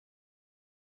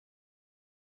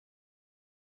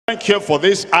Thank you for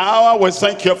this hour. We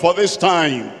thank you for this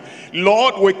time.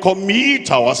 Lord, we commit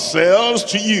ourselves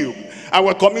to you. And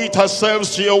we commit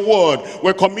ourselves to your word.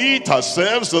 We commit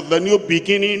ourselves to the new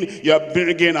beginning you are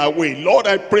bringing our way. Lord,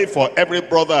 I pray for every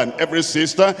brother and every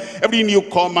sister, every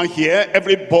newcomer here,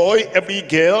 every boy, every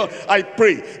girl. I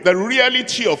pray the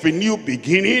reality of a new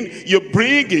beginning you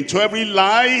bring into every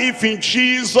life in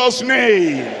Jesus'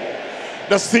 name.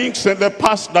 The things in the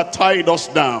past that tied us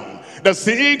down, the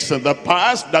things in the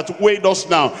past that weighed us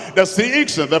down, the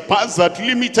things in the past that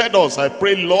limited us, I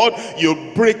pray, Lord,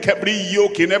 you break every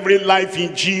yoke in every life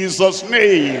in Jesus'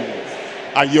 name.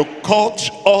 And you cut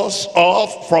us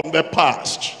off from the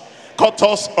past. Cut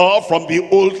us off from the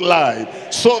old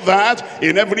life, so that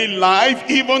in every life,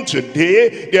 even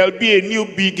today, there'll be a new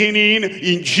beginning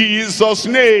in Jesus'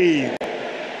 name.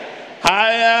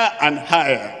 Higher and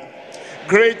higher,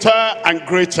 greater and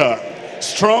greater,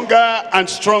 stronger and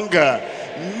stronger.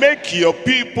 Make your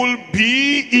people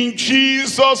be in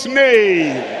Jesus'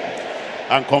 name,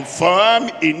 and confirm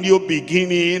a new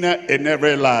beginning in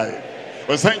every life.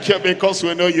 We thank you because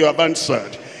we know you have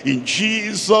answered. In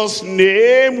Jesus'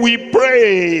 name we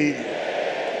pray.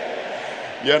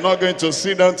 You're not going to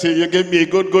sit down till you give me a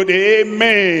good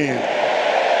amen.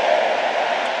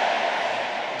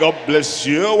 God bless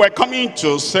you. We're coming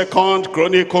to 2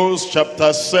 Chronicles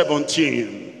chapter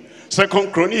 17. 2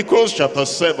 Chronicles chapter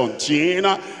 17,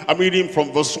 I'm reading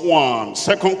from verse 1.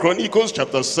 2 Chronicles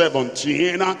chapter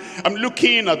 17, I'm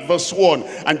looking at verse 1.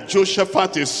 And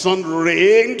Jehoshaphat his son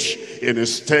reigned in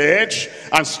his stead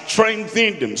and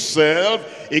strengthened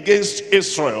himself against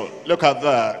Israel. Look at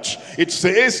that. It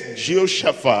says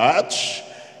Jehoshaphat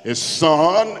his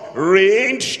son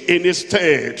reigned in his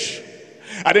stead.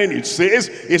 And then it says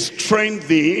he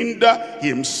strengthened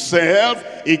himself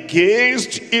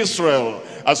against Israel.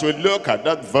 As we look at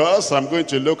that verse, I'm going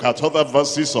to look at other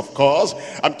verses, of course.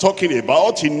 I'm talking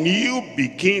about a new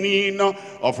beginning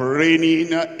of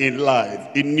reigning in life.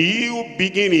 A new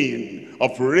beginning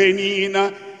of reigning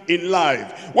in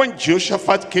life. When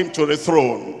Jehoshaphat came to the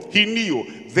throne, he knew,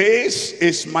 this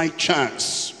is my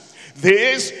chance.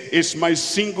 This is my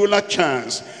singular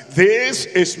chance. This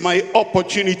is my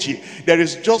opportunity. There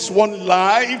is just one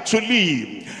life to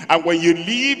live. And when you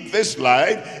live this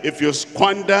life, if you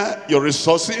squander your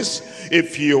resources,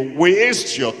 if you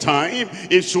waste your time,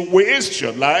 if you waste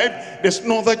your life, there's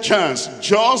no other chance.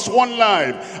 Just one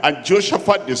life. And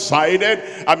Jehoshaphat decided,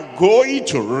 I'm going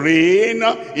to reign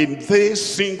in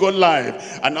this single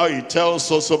life. And now he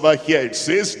tells us over here, it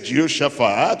says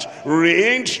Jehoshaphat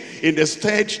reigned in the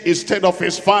stead instead of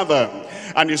his father,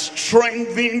 and he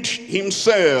strengthened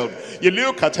himself. You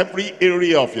look at every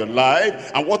area of your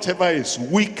life, and whatever is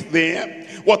weak there,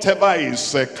 whatever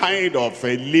is kind of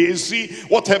lazy,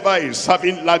 whatever is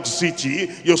having laxity,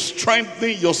 you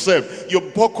strengthen yourself. You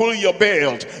buckle your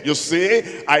belt. You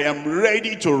say, I am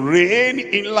ready to reign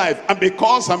in life. And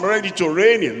because I'm ready to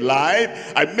reign in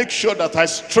life, I make sure that I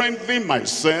strengthen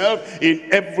myself in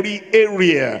every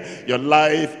area. Your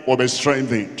life will be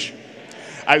strengthened.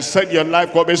 I said your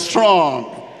life will be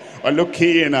strong. We're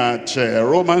looking at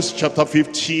Romans chapter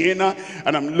 15,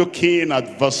 and I'm looking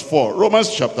at verse 4.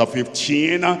 Romans chapter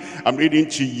 15, I'm reading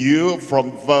to you from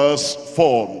verse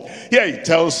 4. Here it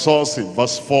tells us in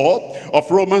verse 4 of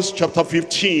Romans chapter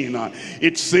 15.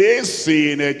 It says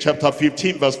in chapter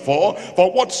 15 verse 4,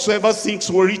 for whatsoever things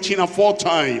were written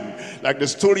aforetime, like the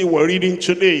story we're reading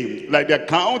today, like the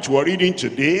account we're reading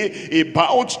today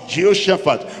about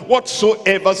Jehoshaphat,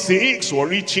 whatsoever things were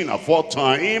written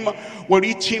aforetime were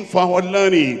written for our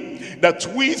learning, that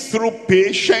we through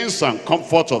patience and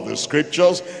comfort of the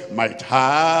scriptures might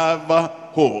have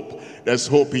hope. There's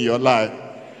hope in your life.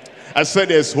 I said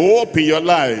there's hope in your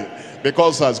life,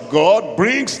 because as God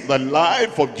brings the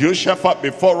life of Jehoshaphat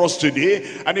before us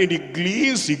today, and in the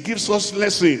gleans he gives us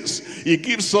lessons, he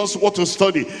gives us what to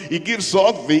study, he gives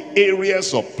us the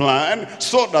areas of plan,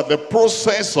 so that the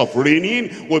process of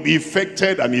reigning will be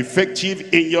effected and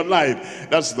effective in your life.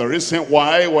 That's the reason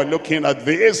why we're looking at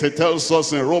this. It tells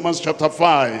us in Romans chapter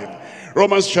 5.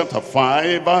 Romans chapter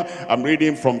 5, I'm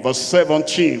reading from verse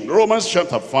 17. Romans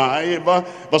chapter 5,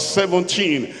 verse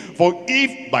 17. For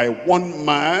if by one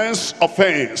man's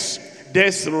offense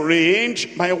death reigned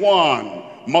by one,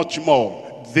 much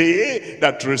more they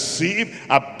that receive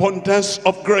abundance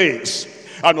of grace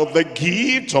and of the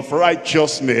gift of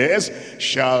righteousness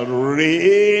shall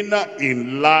reign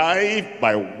in life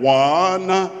by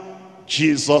one,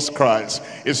 Jesus Christ.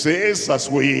 It says, as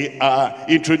we are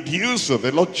introduced to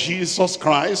the Lord Jesus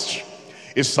Christ,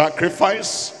 his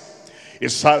sacrifice,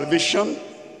 his salvation,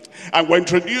 And we're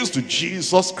introduced to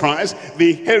Jesus Christ,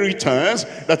 the inheritance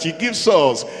that he gives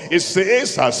us. It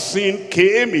says, as sin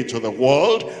came into the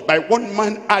world by one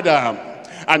man, Adam,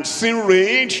 and sin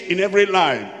reigned in every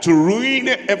life to ruin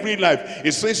every life.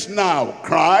 It says now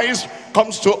Christ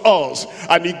comes to us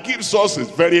and he gives us his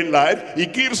very life. He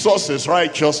gives us his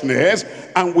righteousness,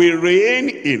 and we reign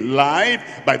in life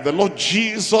by the Lord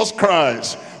Jesus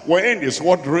Christ. When his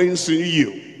word reigns in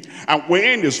you, and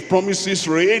when his promises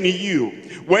reign in you,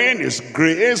 when his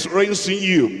grace reigns in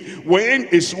you, when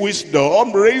his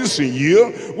wisdom reigns in you,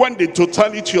 when the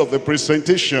totality of the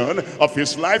presentation of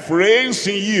his life reigns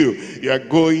in you, you are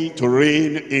going to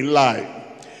reign in life.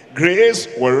 Grace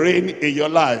will reign in your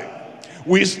life.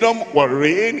 Wisdom will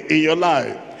reign in your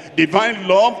life. Divine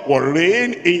love will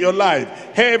reign in your life.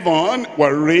 Heaven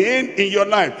will reign in your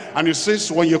life. And it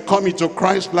says, when you come into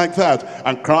Christ like that,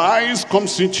 and Christ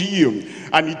comes into you,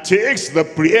 and he takes the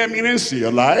preeminence in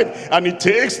your life, and he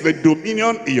takes the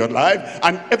dominion in your life,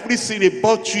 and everything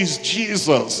about you is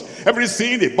Jesus.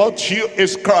 Everything about you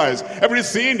is Christ.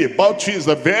 Everything about you is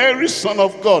the very Son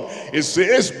of God. It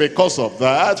says, because of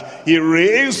that, he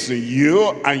reigns in you,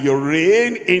 and you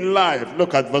reign in life.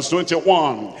 Look at verse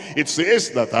 21. It says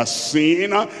that as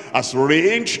sin has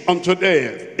reigned unto death.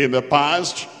 In the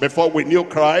past, before we knew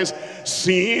Christ,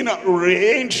 sin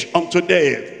reigned unto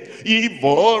death.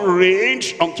 Evil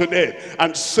reigned unto death,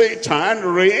 and Satan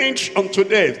reigned unto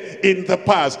death in the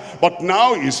past. But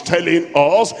now he's telling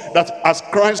us that as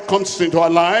Christ comes into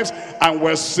our lives and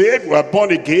we're saved, we're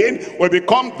born again, we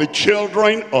become the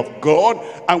children of God,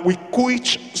 and we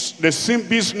quit the sin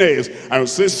business and we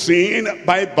say, sin,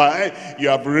 bye-bye, you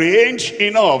have reigned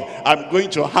enough. I'm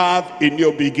going to have a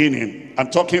new beginning.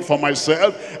 I'm talking for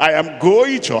myself. I am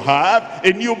going to have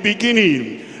a new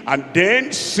beginning. And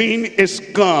then sin is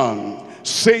gone.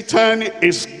 Satan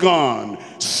is gone.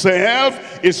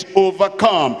 Self is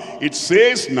overcome. It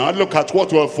says, now look at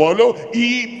what will follow.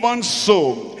 Even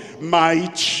so, my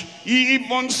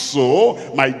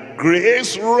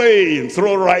grace reign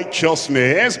through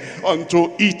righteousness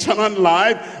unto eternal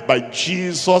life by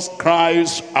Jesus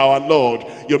Christ our Lord.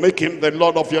 You make him the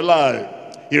Lord of your life.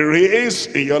 He reigns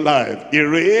in your life. He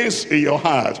reigns in your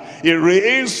heart. He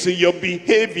reigns in your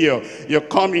behavior. You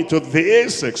come into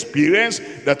this experience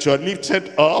that you are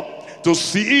lifted up to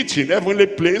sit in heavenly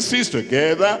places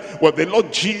together with the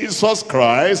Lord Jesus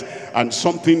Christ, and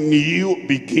something new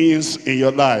begins in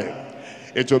your life.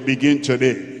 It will begin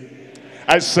today.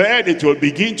 I said it will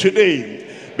begin today,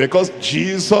 because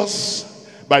Jesus,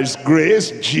 by his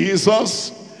grace,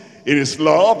 Jesus, in his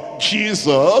love,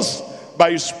 Jesus,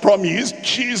 by his promise,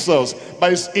 Jesus,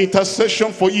 by his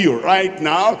intercession for you right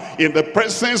now, in the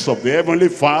presence of the Heavenly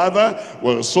Father,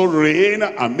 will so reign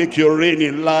and make you reign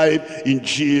in life in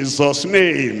Jesus'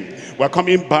 name. We're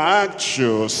coming back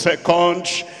to Second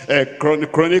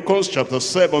Chronicles chapter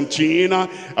 17.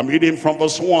 I'm reading from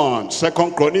verse 1.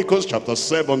 Second Chronicles chapter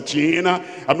 17.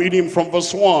 I'm reading from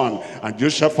verse 1. And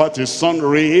Jehoshaphat his son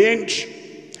reigned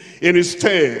in his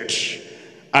stead,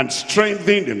 and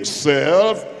strengthened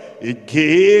himself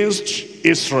against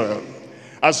Israel.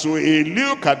 As we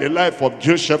look at the life of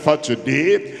Jehoshaphat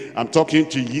today, I'm talking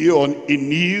to you on a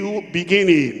new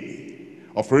beginning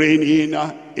of reigning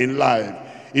in life.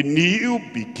 A new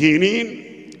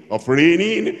beginning of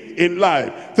reigning in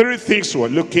life. Three things we're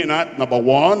looking at. Number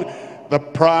one, the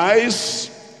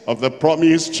price of the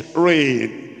promised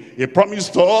reign. He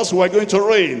promised us we're going to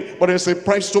reign, but there's a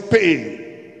price to pay.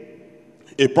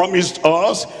 He promised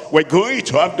us we're going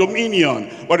to have dominion,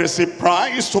 but there's a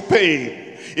price to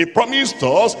pay. He promised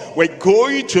us we're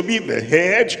going to be the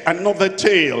head and not the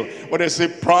tail, but there's a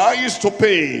price to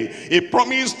pay. He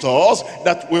promised us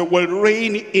that we will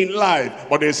reign in life,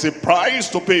 but there's a price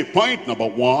to pay. Point number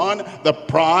one, the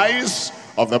price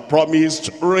of the promised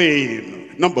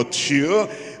reign. Number two,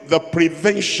 the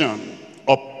prevention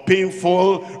of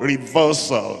painful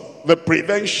reversal. The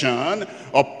prevention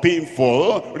of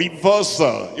painful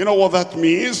reversal. You know what that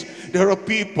means? There are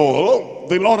people,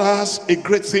 the Lord has a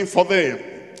great thing for them,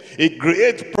 a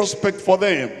great prospect for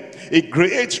them, a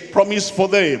great promise for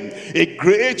them, a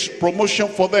great promotion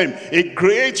for them, a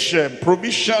great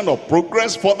provision of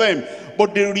progress for them.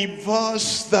 But they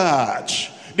reverse that.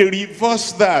 They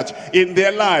reverse that in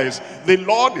their lives. The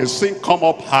Lord is saying, come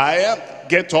up higher,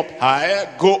 get up higher,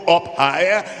 go up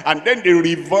higher, and then they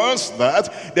reverse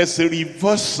that. There's a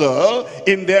reversal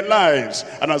in their lives.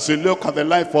 And as you look at the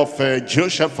life of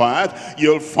Jehoshaphat,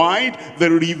 you'll find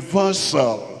the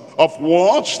reversal of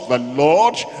what the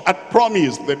Lord had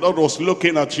promised. The Lord was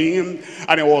looking at him,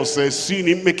 and he was seeing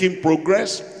him making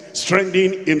progress,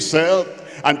 strengthening himself,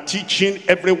 and teaching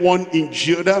everyone in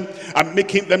Judah and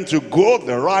making them to go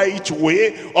the right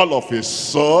way, all of a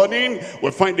sudden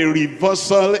we find a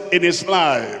reversal in his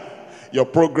life. Your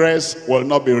progress will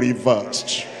not be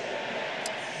reversed.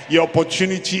 Your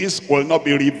opportunities will not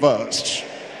be reversed.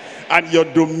 And your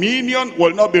dominion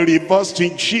will not be reversed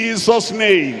in Jesus'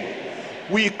 name.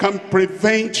 We can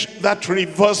prevent that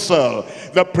reversal,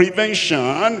 the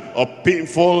prevention of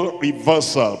painful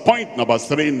reversal. Point number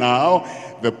 3 now,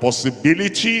 the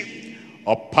possibility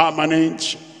of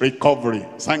permanent recovery.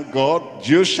 Thank God,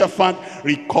 Jehoshaphat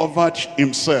recovered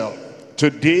himself.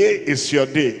 Today is your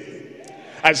day.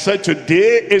 I said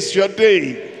today is your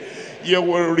day. You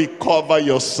will recover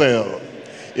yourself.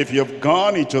 If you've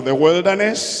gone into the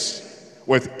wilderness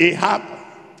with Ahab,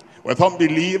 with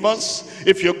unbelievers,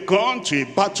 if you've gone to a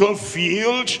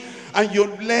battlefield and you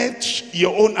left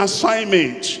your own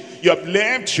assignment, you have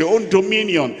left your own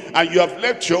dominion, and you have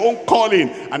left your own calling,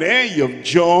 and then you've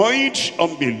joined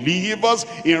unbelievers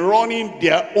in running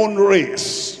their own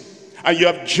race, and you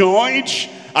have joined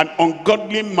an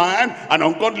ungodly man, an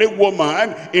ungodly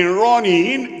woman in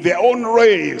running their own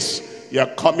race, you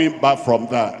are coming back from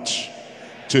that.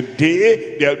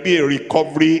 Today there'll be a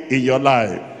recovery in your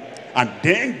life. And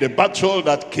then the battle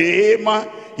that came,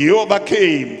 he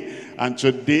overcame. And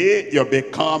today you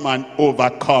become an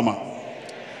overcomer.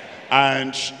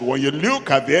 And when you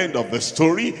look at the end of the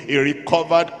story, he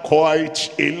recovered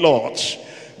quite a lot.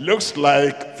 Looks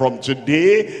like from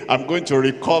today, I'm going to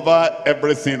recover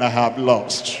everything I have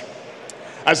lost.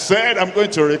 I said I'm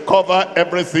going to recover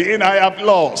everything I have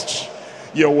lost.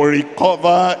 You will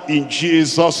recover in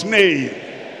Jesus' name.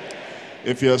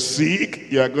 If you're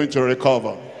sick, you are going to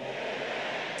recover.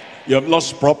 You have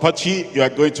lost property, you are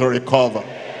going to recover.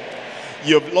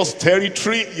 You have lost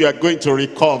territory, you are going to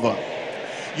recover.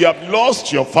 You have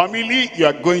lost your family, you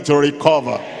are going to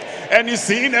recover.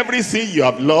 Anything, everything you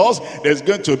have lost, there's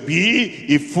going to be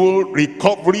a full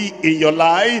recovery in your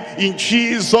life in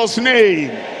Jesus'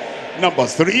 name. Number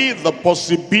 3, the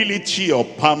possibility of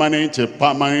permanent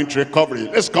recovery.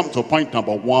 Let's come to point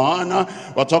number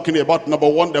 1. We're talking about number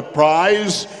 1, the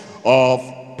price of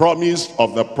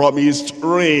the promised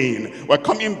rain. We're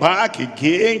coming back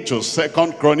again to 2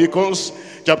 Chronicles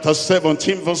chapter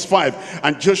 17 verse 5.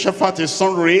 And Jehoshaphat his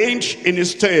son reigned in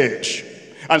his stead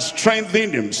and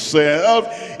strengthened himself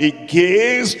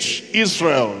against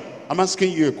Israel. I'm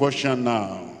asking you a question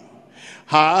now.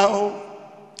 How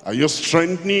are you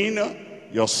strengthening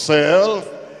yourself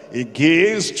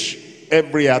against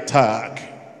every attack,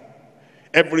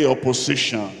 every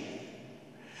opposition,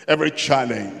 every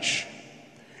challenge,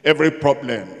 every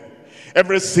problem,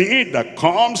 everything that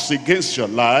comes against your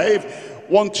life,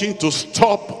 wanting to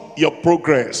stop your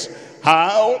progress?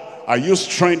 How are you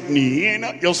strengthening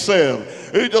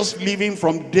yourself? You're just living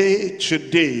from day to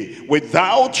day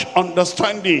without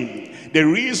understanding.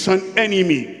 There is an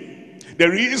enemy,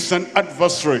 there is an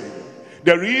adversary,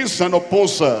 there is an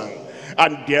opposer,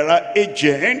 and there are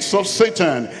agents of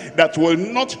Satan that will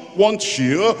not want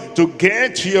you to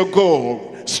get to your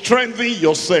goal. Strengthen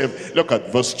yourself. Look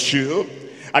at verse 2.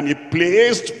 And he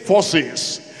placed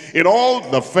forces in all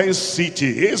the fenced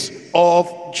cities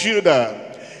of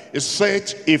Judah. He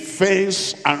set a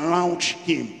fence around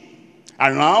him,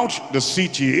 around the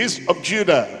cities of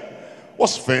Judah.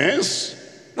 What's fence?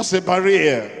 That's a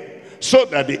barrier, so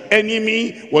that the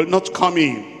enemy will not come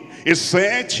in. He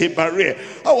set a barrier.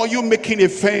 How are you making a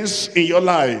fence in your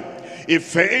life? A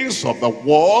fence of the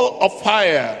wall of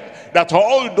fire, that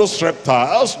all those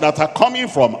reptiles that are coming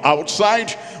from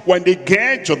outside, when they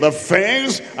get to the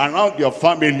fence around your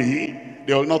family,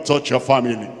 they will not touch your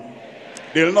family.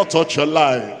 They will not touch your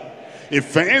life. A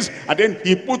fence, and then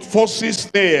he put forces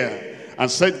there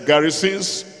and set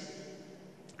garrisons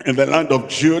in the land of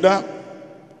Judah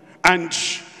and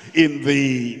in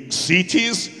the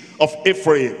cities of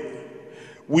Ephraim,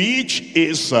 which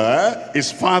his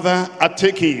father had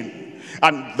taken.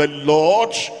 And the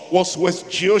Lord was with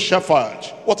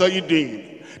Jehoshaphat. What are you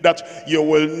doing? That you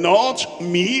will not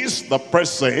miss the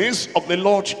presence of the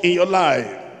Lord in your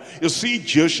life. You see,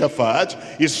 Jehoshaphat,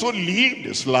 he so lived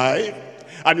his life,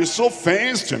 and he so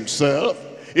fenced himself,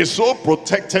 he so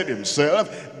protected himself,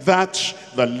 that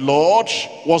the Lord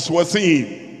was with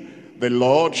him. The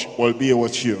Lord will be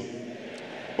with you.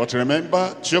 But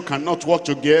remember, you cannot work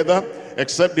together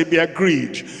except they be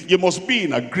agreed. You must be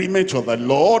in agreement with the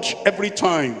Lord every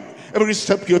time, every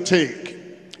step you take,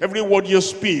 every word you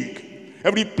speak,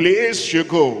 every place you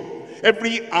go,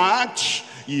 every act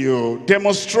you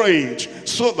demonstrate,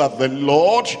 so that the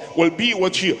Lord will be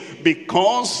with you,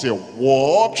 because he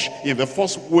walked in the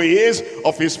first ways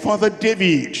of his father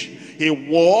David. He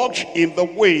walked in the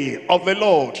way of the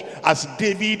Lord, as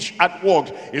David had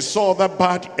walked, he saw other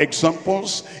bad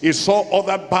examples. He saw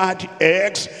other bad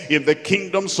eggs in the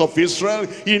kingdoms of Israel.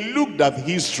 He looked at the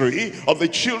history of the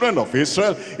children of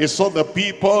Israel. He saw the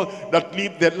people that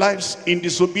lived their lives in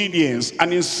disobedience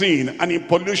and in sin and in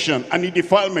pollution and in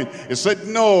defilement. He said,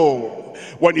 no.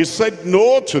 When he said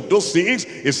no to those things,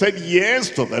 he said yes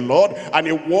to the Lord, and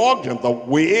he walked in the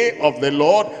way of the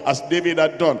Lord as David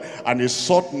had done, and he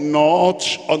sought not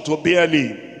unto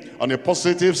Baal. On the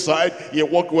positive side, he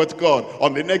walked with God.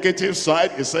 On the negative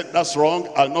side, he said, that's wrong,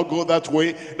 I'll not go that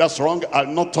way. That's wrong, I'll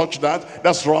not touch that.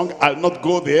 That's wrong, I'll not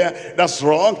go there. That's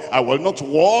wrong, I will not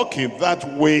walk in that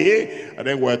way. And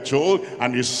then we're told,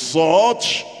 and he sought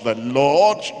the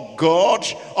Lord God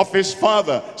of his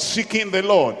father, seeking the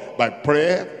Lord by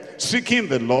prayer, seeking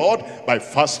the Lord by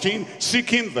fasting,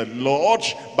 seeking the Lord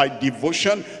by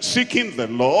devotion, seeking the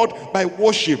Lord by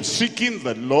worship, seeking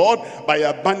the Lord by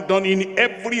abandoning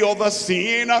every other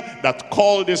sin that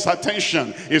called his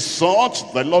attention. He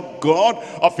sought the Lord God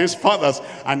of his fathers,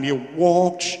 and he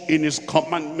walked in his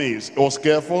commandments. He was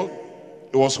careful.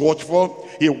 He was watchful.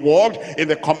 He walked in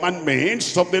the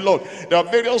commandments of the Lord. There are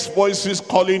various voices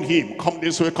calling him, come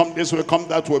this way, come this way, come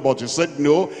that way. But he said,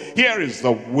 no, here is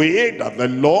the way that the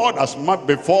Lord has marked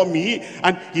before me.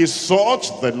 And he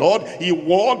sought the Lord. He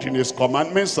walked in his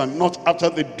commandments and not after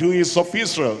the doings of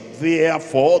Israel.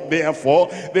 Therefore,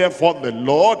 the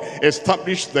Lord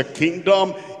established the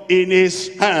kingdom in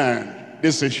his hand.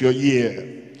 This is your year.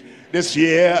 This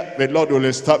year, the Lord will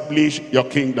establish your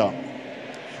kingdom,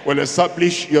 will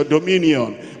establish your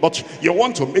dominion. But you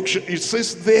want to make sure, it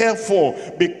says therefore,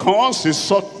 because he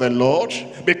sought the Lord,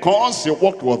 because he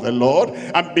walked with the Lord,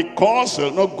 and because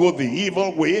he'll not go the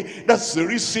evil way, that's the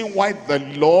reason why the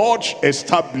Lord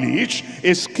established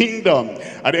his kingdom.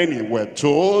 And then we're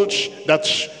told that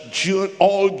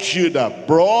all Judah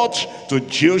brought to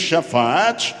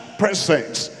Jehoshaphat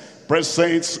presents.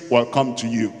 Presents will come to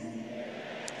you.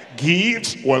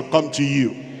 Gifts will come to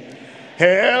you.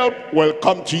 Help will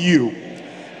come to you.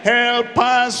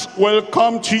 Helpers will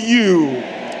come to you.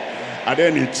 And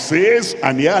then it says,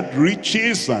 and he had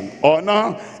riches and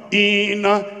honor in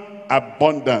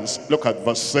abundance. Look at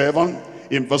verse 7.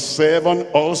 In verse 7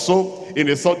 also, in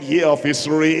the 3rd year of his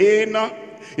reign,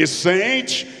 he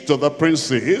sent to the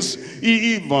princes,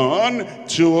 even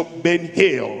to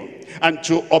Ben-Hail, and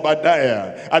to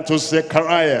Obadiah, and to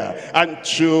Zechariah, and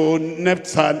to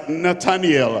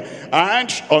Nathaniel,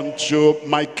 and unto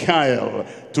Michael,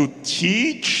 to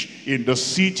teach in the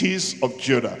cities of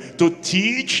Judah. To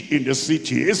teach in the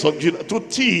cities of Judah. To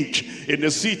teach in the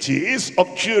cities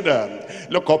of Judah.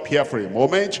 Look up here for a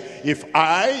moment. If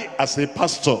I, as a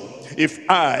pastor, if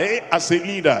I, as a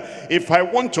leader, if I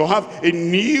want to have a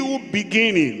new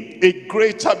beginning, a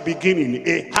greater beginning,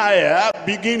 a higher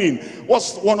beginning,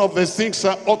 what's one of the things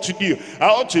I ought to do? I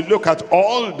ought to look at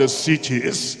all the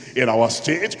cities in our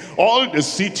state, all the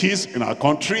cities in our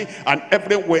country, and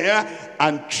everywhere,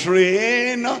 and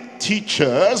train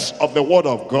teachers of the word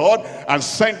of God, and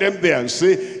send them there and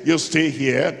say, you stay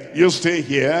here, you stay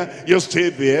here, you stay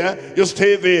there, you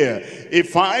stay there.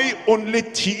 If I only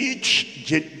teach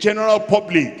general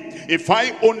public, if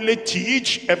I only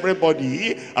teach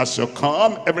everybody as you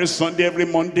come every Sunday, every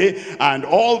Monday, and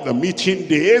all the meeting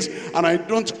days, and I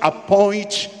don't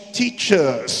appoint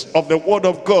teachers of the word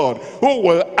of God who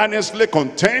will earnestly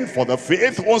contend for the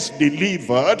faith was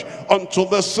delivered unto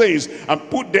the saints, and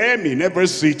put them in every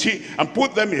city and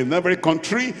put them in every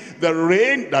country, the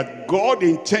reign that God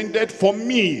intended for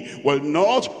me will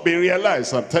not be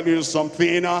realized. I'm telling you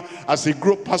something as a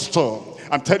group pastor.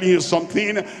 I'm telling you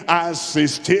something as a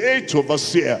state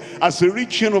overseer, as a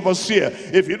region overseer.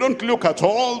 If you don't look at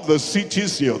all the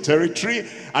cities in your territory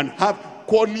and have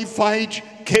qualified,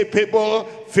 capable,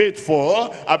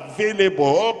 faithful,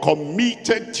 available,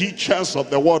 committed teachers of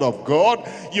the word of God,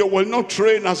 you will not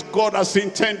train as God has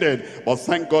intended. But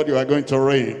thank God you are going to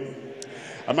reign.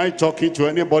 Am I talking to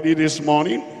anybody this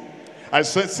morning? I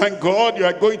said, thank God you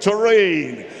are going to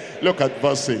reign. Look at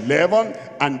verse 11.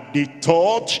 And they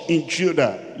taught in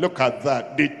Judah. Look at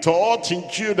that. They taught in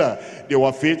Judah. They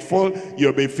were faithful.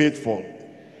 You'll be faithful.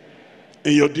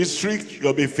 In your district,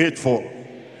 you'll be faithful.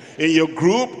 In your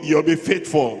group, you'll be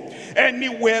faithful.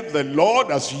 Anywhere the Lord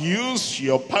has used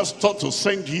your pastor to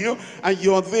send you, and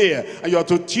you're there, and you are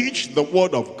to teach the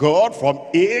word of God from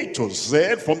A to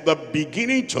Z, from the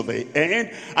beginning to the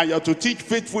end, and you are to teach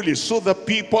faithfully so that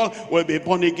people will be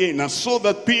born again, and so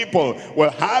that people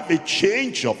will have a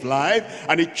change of life,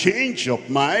 and a change of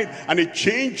mind, and a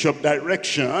change of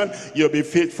direction. You'll be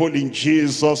faithful in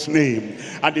Jesus' name.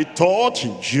 And they taught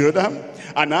in Judah,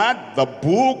 and had the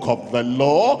book of the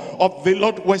law of the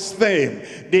Lord with them.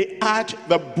 They had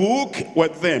the book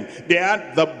with them. They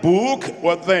had the book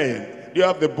with them. Do you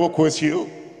have the book with you?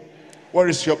 Where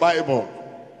is your Bible?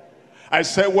 I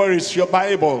said, where is your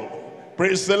Bible?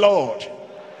 Praise the Lord.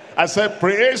 I said,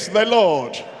 praise the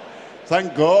Lord.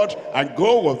 Thank God. And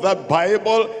go with that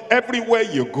Bible. Everywhere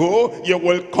you go, you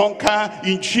will conquer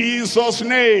in Jesus'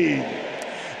 name.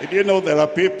 Do you know there are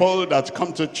people that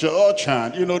come to church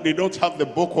and they don't have the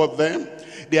book with them?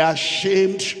 They are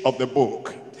ashamed of the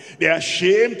book. They are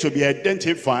ashamed to be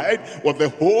identified with the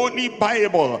Holy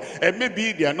Bible. And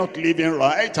maybe they are not living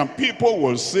right. And people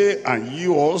will say, and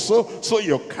you also, so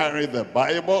you carry the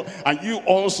Bible. And you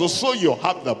also, so you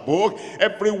have the book.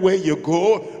 Everywhere you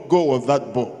go, go with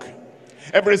that book.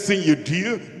 Everything you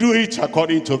do it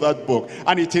according to that book.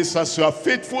 And it is as you are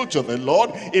faithful to the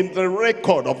Lord in the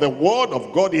record of the word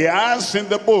of God he has in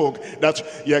the book that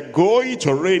you're going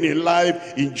to reign in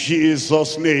life in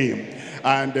Jesus' name.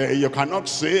 And you cannot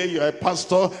say you're a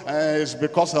pastor, it's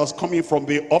because I was coming from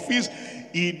the office.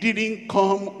 He didn't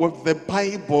come with the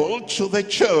Bible to the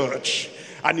church.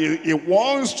 And he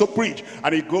wants to preach,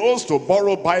 and he goes to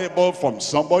borrow Bible from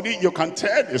somebody. You can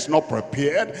tell it's not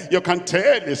prepared. You can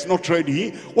tell it's not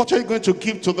ready. What are you going to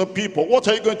give to the people? What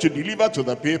are you going to deliver to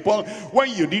the people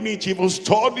when you didn't even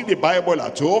study the Bible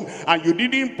at home and you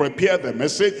didn't prepare the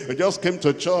message? You just came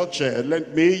to church,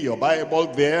 lend me your Bible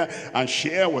there and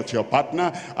share with your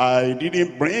partner. I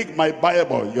didn't bring my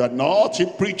Bible. You are not a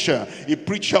preacher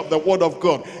of the word of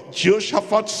God.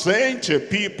 Jehoshaphat sent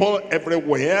people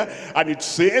everywhere, and it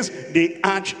says they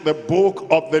had the book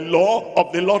of the law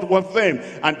of the Lord with them,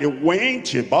 and they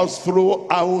went about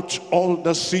throughout all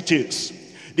the cities.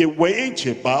 They went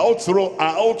about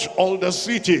throughout all the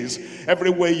cities.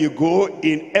 Everywhere you go,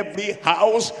 in every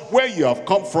house where you have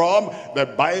come from, the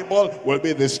Bible will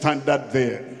be the standard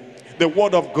there. The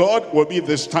word of God will be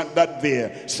the standard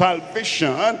there.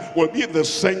 Salvation will be the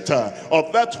center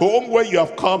of that home where you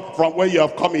have come from, where you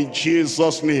have come in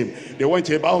Jesus' name. They went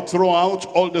about throughout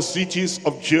all the cities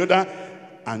of Judah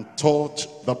and taught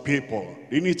the people.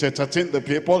 They didn't entertain the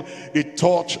people, they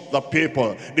taught the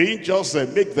people. They didn't just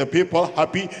make the people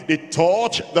happy, they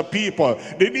taught the people.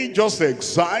 They didn't just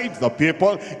excite the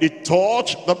people, they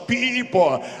taught the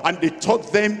people. And they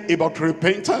taught them about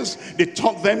repentance, they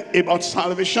taught them about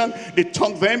salvation, they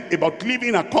taught them about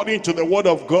living according to the word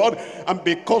of God. And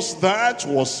because that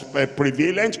was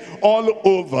prevalent all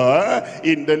over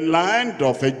in the land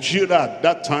of Judah at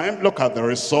that time, look at the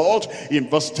result in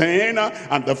verse 10.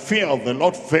 And the fear of the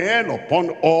Lord fell upon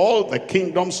all the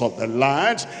kingdoms of the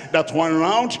lands that were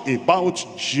round about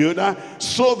Judah,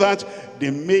 so that they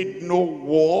made no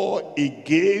war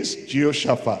against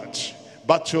Jehoshaphat.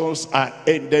 Battles are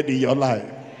ended in your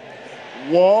life.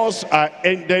 Wars are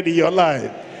ended in your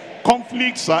life.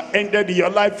 Conflicts are ended in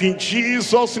your life in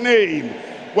Jesus' name.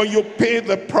 When you pay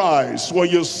the price, when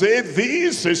you say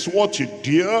this is what you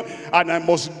do and I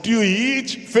must do it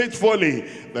faithfully,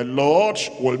 the Lord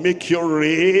will make you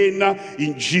reign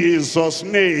in Jesus'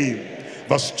 name.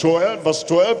 Verse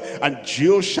 12, and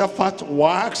Jehoshaphat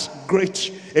waxed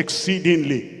great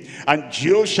exceedingly. And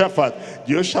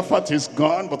Jehoshaphat is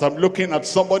gone, but I'm looking at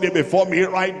somebody before me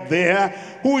right there.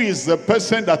 Who is the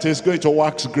person that is going to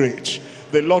wax great?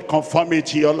 The Lord confirm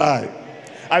it in your life.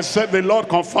 I said the Lord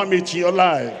confirm it in your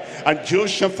life. And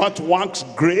Jehoshaphat waxed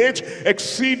great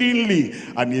exceedingly,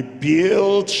 and he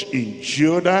built in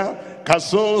Judah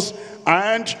castles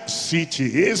and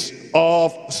cities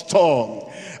of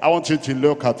stone. I want you to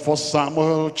look at 1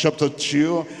 Samuel chapter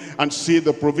 2 and see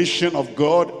the provision of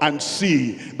God and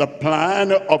see the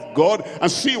plan of God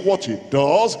and see what he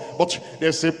does. But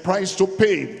there's a price to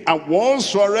pay. And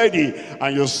once you are ready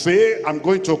and you say, I'm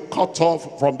going to cut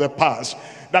off from the past,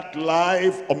 that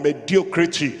life of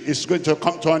mediocrity is going to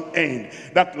come to an end.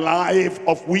 That life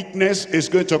of weakness is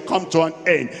going to come to an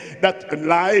end. That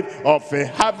life of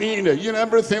having,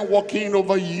 everything walking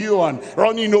over you and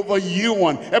running over you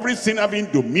and everything having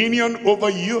dominion over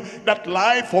you. That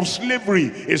life of slavery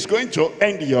is going to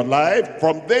end your life.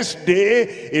 From this day,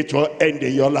 it will end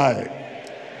in your life.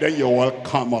 Then you will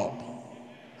come up.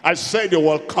 I said you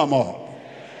will come up.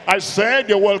 I said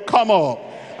you will come up.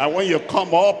 And when you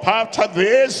come up after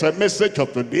this message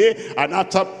of today and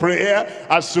after prayer,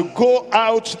 as you go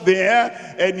out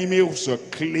there, enemies will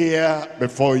clear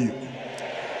before you.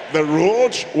 The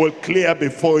road will clear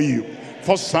before you.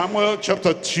 First Samuel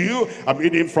chapter 2, I'm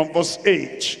reading from verse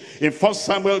 8. In First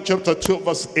Samuel chapter 2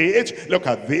 verse 8, look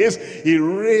at this. He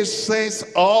raises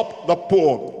up the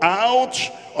poor out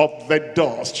of the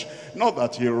dust. Not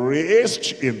that he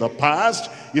raised in the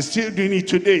past, he's still doing it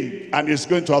today, and he's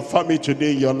going to affirm it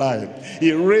today in your life.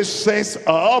 He raises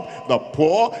up the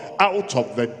poor out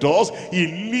of the dust. He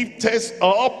lifts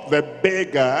up the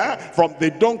beggar from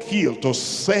the dunghill to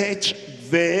set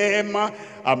them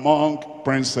among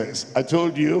princes. I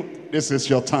told you, this is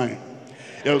your time.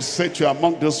 He'll set you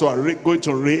among those who are going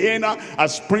to reign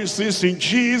as princes in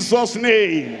Jesus'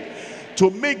 name, to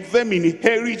make them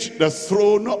inherit the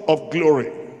throne of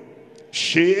glory.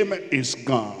 Shame is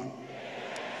gone.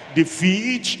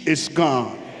 Defeat is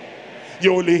gone.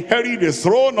 You will inherit the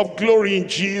throne of glory in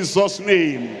Jesus'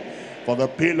 name. For the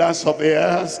pillars of the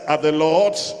earth are the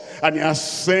Lord's, and he has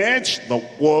set the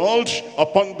world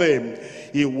upon them.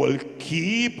 He will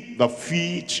keep the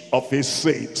feet of his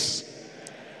saints.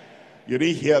 You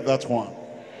didn't hear that one.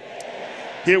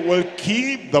 He will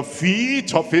keep the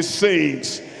feet of his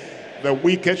saints. The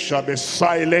wicked shall be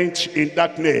silent in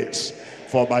darkness,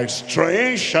 for by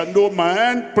strength shall no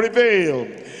man prevail.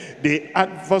 The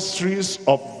adversaries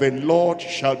of the Lord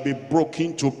shall be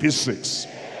broken to pieces.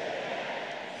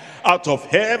 Out of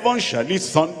heaven shall it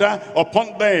thunder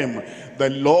upon them.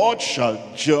 The Lord shall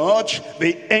judge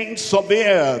the ends of the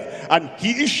earth, and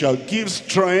he shall give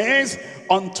strength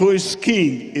unto his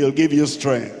king. He'll give you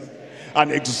strength,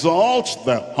 and exalt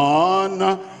the horn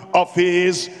of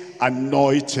his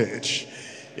anointed.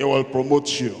 He will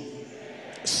promote you.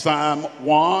 Psalm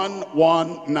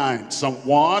 119, Psalm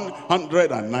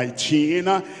 119,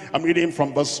 I'm reading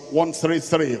from verse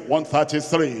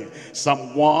 133,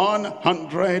 Psalm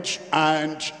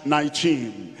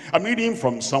 119, I'm reading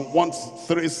from Psalm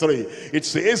 133. It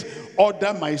says,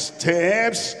 order my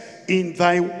steps in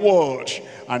thy word,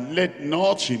 and let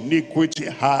not iniquity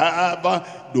have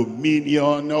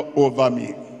dominion over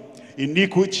me.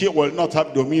 Iniquity will not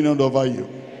have dominion over you.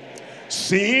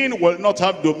 Sin will not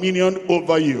have dominion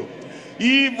over you.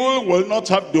 Evil will not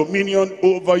have dominion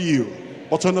over you.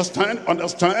 But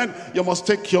understand, you must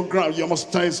take your ground, you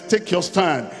must take your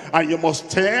stand, and you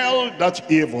must tell that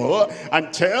evil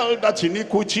and tell that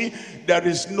iniquity, there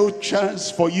is no chance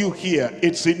for you here.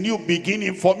 It's a new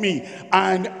beginning for me,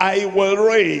 and I will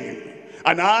reign.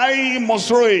 And I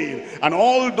must reign. And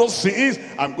all those things,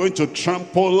 I'm going to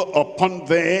trample upon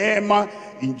them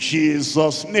in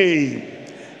Jesus' name.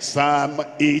 Psalm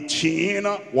 18,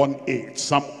 1:8.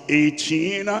 Psalm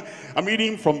 18, I'm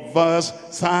reading from verse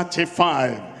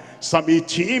 35. Psalm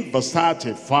 18, verse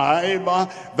 35.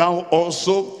 Thou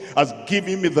also hast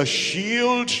given me the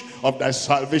shield of thy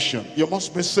salvation. You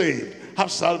must be saved.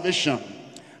 Have salvation.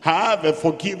 Have a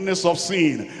forgiveness of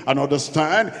sin, and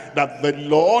understand that the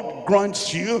Lord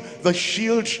grants you the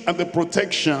shield and the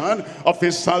protection of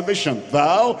his salvation.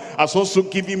 Thou hast also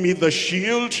given me the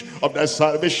shield of thy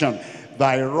salvation.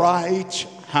 Thy right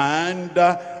hand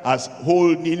has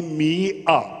holding me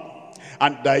up,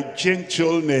 and thy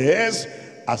gentleness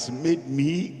has made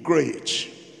me great.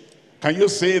 Can you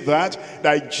say that?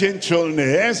 Thy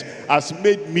gentleness has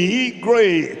made me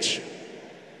great.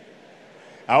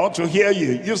 I want to hear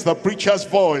you. Use the preacher's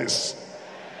voice.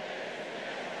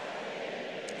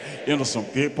 You know, some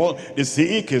people, they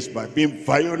think it's by being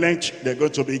violent they're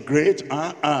going to be great.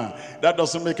 That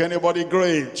doesn't make anybody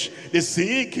great. They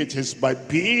think it is by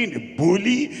being a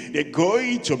bully they're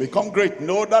going to become great.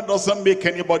 No, that doesn't make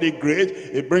anybody great.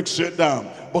 It brings you down.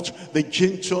 But the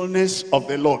gentleness of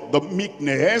the Lord, the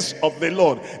meekness of the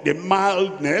Lord, the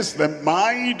mildness, the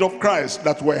mind of Christ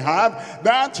that we have,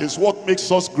 that is what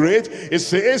makes us great. It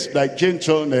says, thy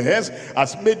gentleness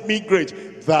has made me great.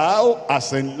 Thou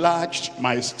hast enlarged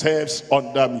my steps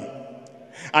under me,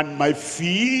 and my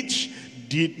feet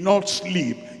did not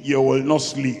sleep. You will not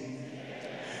sleep.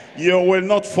 You will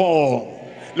not fall.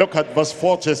 Look at verse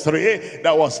 43.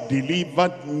 Thou hast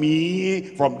delivered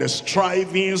me from the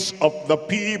strivings of the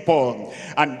people,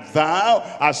 and thou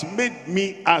hast made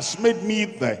me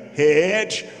the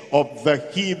head of the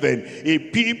heathen. A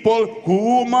people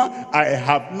whom I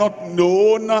have not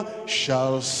known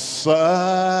shall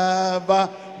serve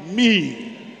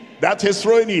me. That is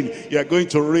reigning. You are going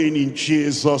to reign in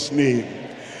Jesus' name.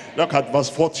 Look at verse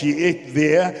 48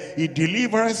 there. He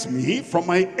delivers me from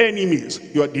my enemies.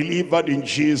 You are delivered in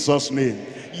Jesus' name.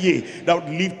 Yea, thou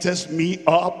liftest me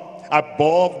up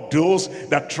above those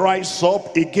that rise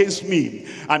up against me,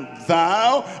 and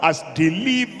thou hast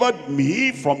delivered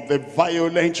me from the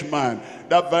violent man.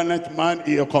 That violent man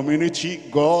in your community,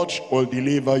 God will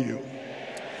deliver you.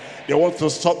 They want to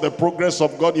stop the progress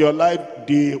of God in your life.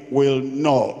 They will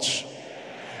not.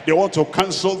 They want to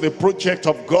cancel the project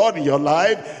of God in your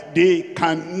life. They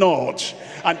cannot.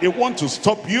 And they want to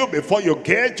stop you before you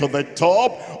get to the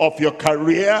top of your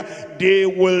career. They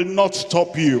will not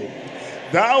stop you.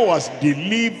 Thou hast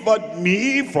delivered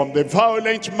me from the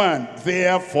violent man.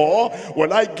 Therefore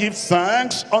will I give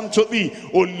thanks unto thee,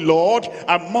 O Lord,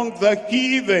 among the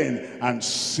heathen, and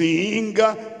sing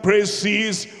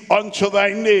praises unto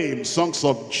thy name. Songs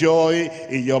of joy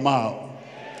in your mouth.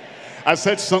 I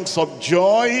said songs of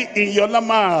joy in your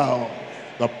mouth.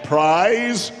 The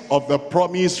price of the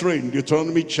promised rain.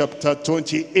 Deuteronomy chapter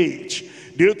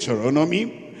 28.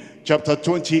 Deuteronomy chapter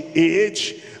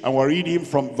 28. And we're reading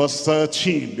from verse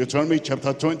 13. Deuteronomy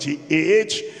chapter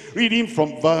 28, reading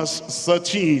from verse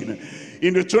 13.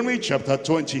 In Deuteronomy chapter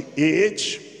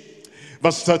 28,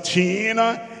 verse 13,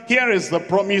 here is the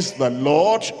promise the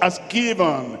Lord has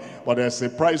given. But there's a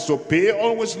price to pay.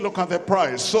 Always look at the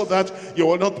price so that you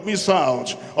will not miss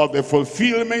out of the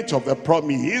fulfillment of the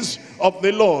promise of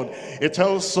the Lord. It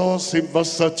tells us in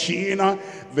verse 13,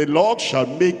 the Lord shall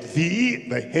make thee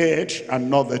the head and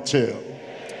not the tail.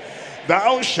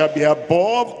 Thou shalt be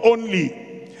above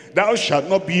only, thou shalt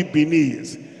not be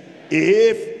beneath,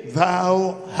 if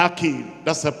thou hearken.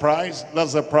 That's the price,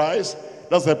 that's the price,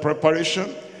 that's the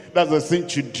preparation, that's the thing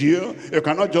to do. You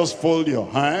cannot just fold your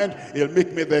hand, he'll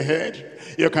make me the head.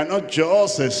 You cannot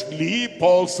just sleep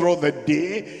all through the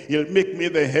day, he'll make me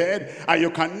the head. And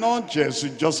you cannot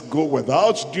just go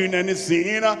without doing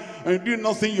anything, and do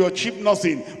nothing, you achieve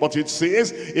nothing. But it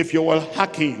says, if you will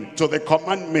hearken to the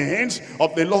commandments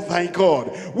of the Lord thy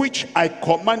God, which I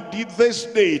command thee this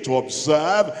day to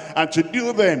observe and to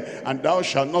do them, and thou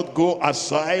shalt not go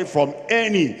aside from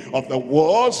any of the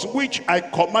words which I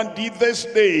command thee this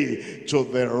day, to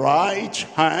the right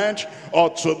hand or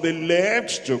to the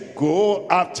left, to go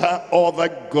after other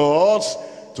gods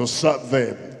to serve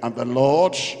them. And the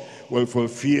Lord will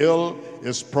fulfill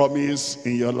his promise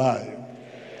in your life.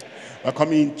 We're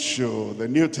coming to the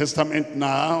New Testament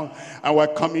now, and we're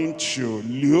coming to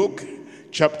Luke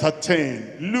chapter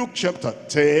 10. Luke chapter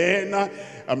 10,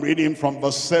 I'm reading from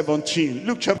verse 17.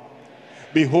 Luke chapter,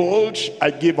 behold,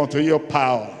 I give unto you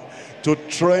power to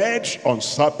tread on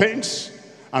serpents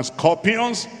and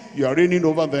scorpions. You are reigning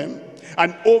over them.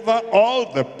 And over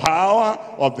all the power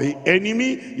of the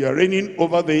enemy, you are reigning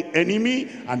over the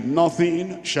enemy, and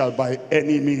nothing shall by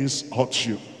any means hurt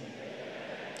you.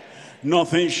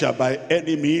 Nothing shall by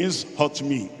any means hurt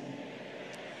me.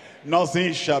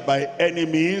 Nothing shall by any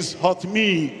means hurt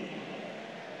me.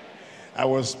 I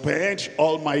will spend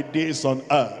all my days on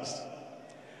earth.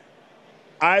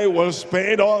 I will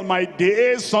spend all my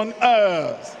days on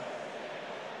earth.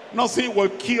 Nothing will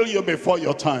kill you before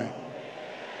your time.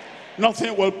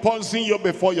 Nothing will poison you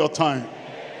before your time.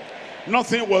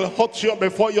 Nothing will hurt you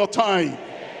before your time.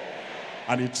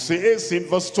 And it says in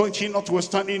verse 20,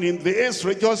 notwithstanding in this,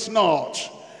 rejoice not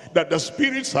that the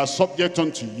spirits are subject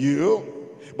unto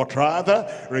you, but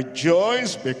rather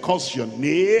rejoice because your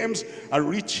names are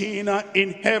written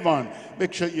in heaven.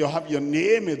 Make sure you have your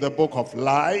name in the book of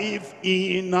life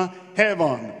in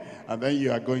heaven. And then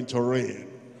you are going to reign.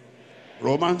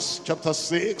 Romans chapter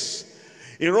 6.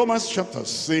 In Romans chapter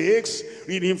 6,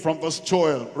 reading from verse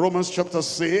 12. Romans chapter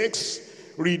 6,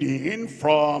 reading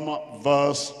from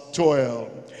verse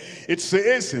 12. It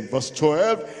says in verse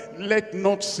 12, let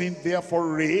not sin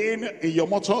therefore reign in your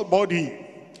mortal body.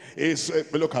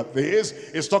 Look at this.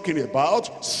 It's talking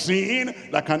about sin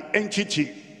like an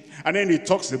entity. And then it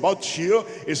talks about you,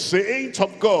 a saint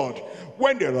of God.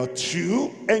 When there are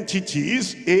two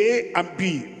entities, A and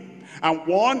B, and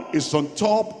one is on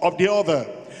top of the other,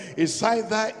 it's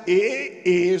either A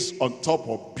is on top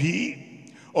of B,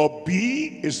 or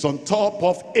B is on top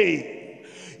of A.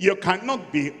 You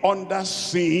cannot be under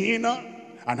sin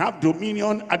and have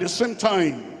dominion at the same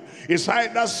time. It's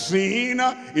either sin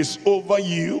is over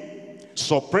you,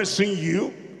 suppressing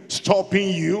you, stopping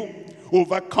you,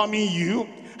 overcoming you,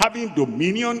 having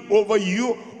dominion over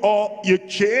you, or you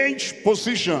change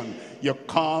position, you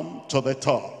come to the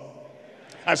top.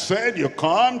 I said you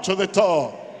come to the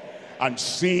top. And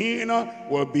sin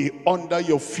will be under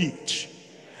your feet.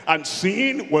 And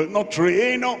sin will not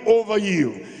reign over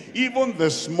you. Even the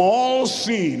small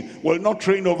sin will not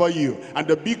reign over you. And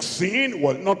the big sin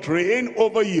will not reign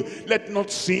over you. Let not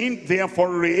sin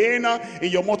therefore reign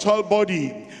in your mortal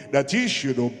body, that ye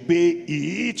should obey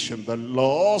each in the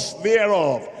laws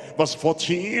thereof. Verse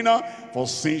 14, for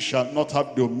sin shall not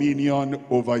have dominion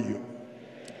over you.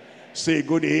 Say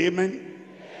good amen.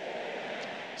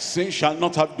 Sin shall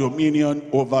not have dominion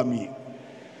over me.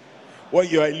 When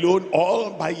you are alone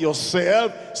all by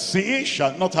yourself, sin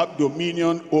shall not have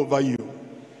dominion over you.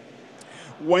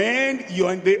 When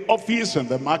you're in the office, in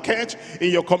the market,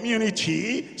 in your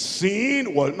community,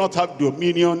 sin will not have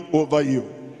dominion over you.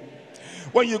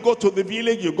 When you go to the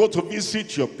village, you go to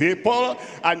visit your people,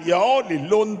 and you're all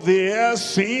alone there,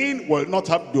 sin will not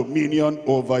have dominion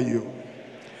over you.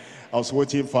 I was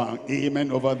waiting for an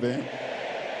amen over there.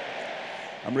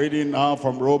 I'm reading now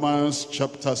from Romans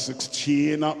chapter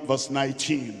 16, verse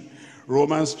 19.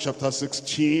 Romans chapter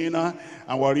 16,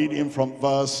 and we're reading from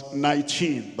verse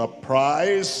 19. The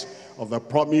price of the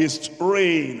promised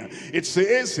rain. It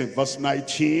says in verse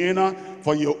 19,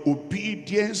 for your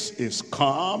obedience is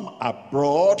come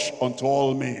abroad unto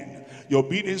all men. Your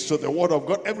obedience to the word of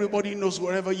God, everybody knows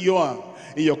wherever you are.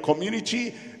 In your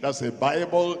community, that's a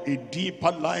Bible, a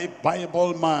deeper life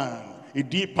Bible man, a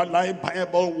deeper life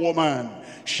Bible woman.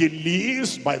 She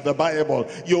lives by the Bible.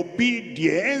 Your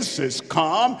obedience is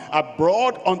come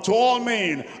abroad unto all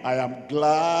men. I am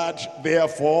glad,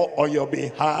 therefore, on your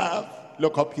behalf.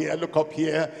 Look up here, look up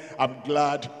here. I'm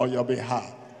glad on your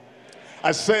behalf.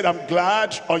 I said, I'm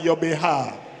glad on your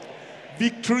behalf.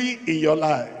 Victory in your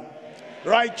life.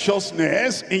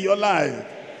 Righteousness in your life.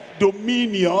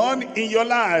 Dominion in your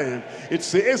life. It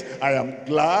says, I am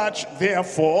glad,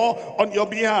 therefore, on your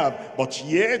behalf. But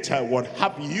yet I would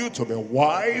have you to be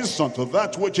wise unto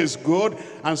that which is good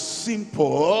and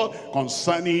simple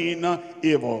concerning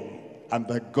evil. And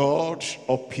the God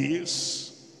of peace,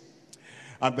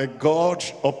 and the God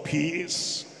of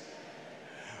peace,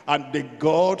 and the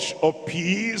God of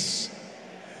peace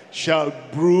shall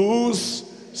bruise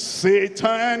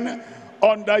Satan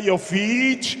under your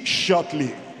feet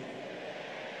shortly.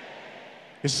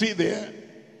 You see there?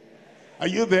 Are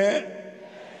you there?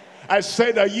 I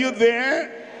said, are you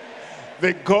there?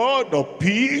 The God of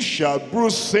peace shall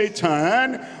bruise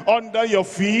Satan under your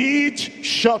feet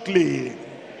shortly.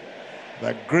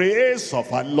 The grace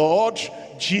of our Lord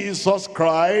Jesus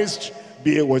Christ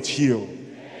be with you.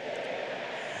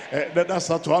 That's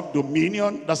how to have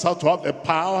dominion. That's how to have the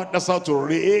power. That's how to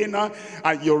reign.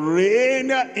 And you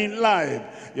reign in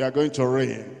life. You are going to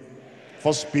reign.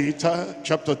 1 Peter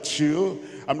chapter 2.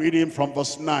 I'm reading from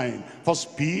verse 9. 1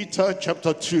 Peter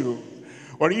chapter 2.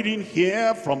 We're reading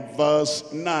here from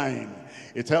verse 9.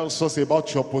 It tells us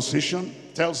about your position.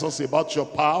 Tells us about your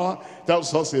power.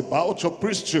 Tells us about your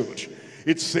priesthood.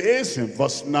 It says in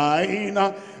verse 9,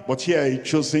 but here a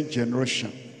chosen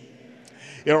generation,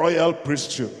 a royal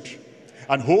priesthood,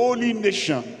 an holy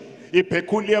nation, a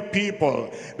peculiar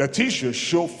people, that he should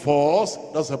show forth.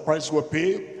 That's the price we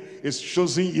pay. It's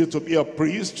choosing you to be a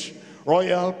priest,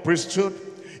 royal priesthood.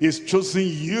 It's choosing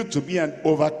you to be an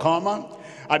overcomer.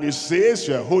 And it says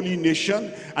you're a holy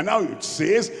nation. And now it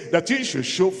says that he should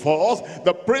show forth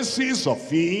the praises of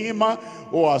him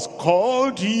who has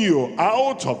called you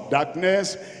out of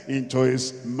darkness into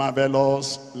his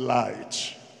marvelous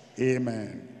light.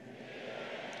 Amen.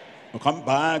 We'll come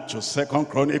back to 2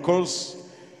 Chronicles.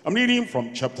 I'm reading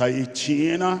from chapter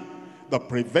 18, the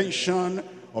prevention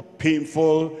of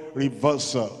painful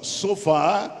reversal. So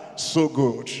far, so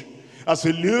good. As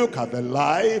we look at the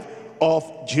life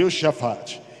of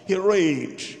Jehoshaphat, he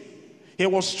reigned, he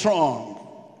was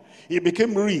strong, he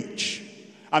became rich,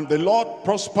 and the Lord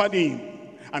prospered him,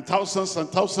 and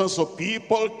thousands of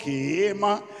people came,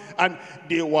 and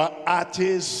they were at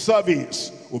his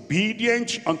service,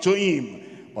 obedient unto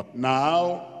him. But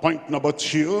now, point number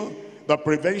 2, the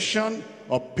prevention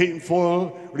of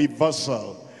painful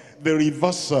reversal. The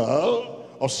reversal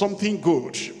of something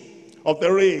good, of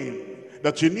the reign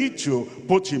that you need to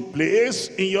put in place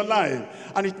in your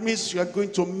life. And it means you are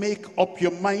going to make up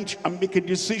your mind and make a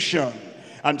decision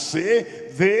and say,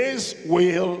 this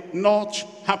will not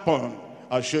happen.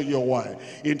 I'll show you why.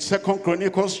 In 2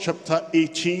 Chronicles chapter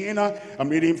 18, I'm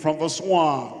reading from verse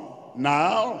 1.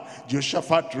 Now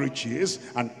Jehoshaphat riches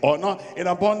and honor in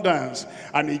abundance,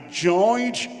 and he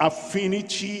joined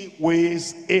affinity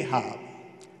with Ahab.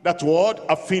 That word,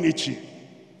 affinity,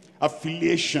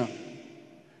 affiliation,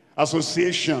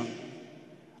 association,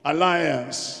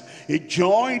 alliance. He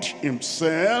joined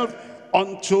himself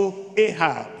unto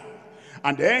Ahab.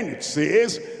 And then it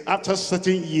says, after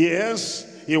certain years,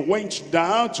 he went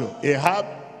down to Ahab.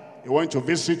 He went to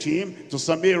visit him to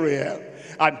Samaria.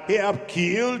 And Ahab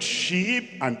killed sheep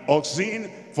and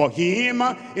oxen for him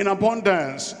in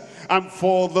abundance, and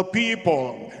for the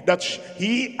people that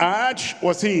he had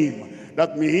with him.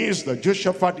 That means that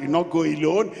Jehoshaphat did not go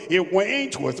alone. He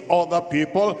went with other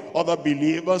people, other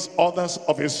believers, others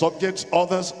of his subjects,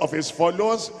 others of his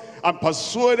followers, and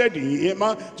persuaded him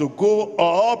to go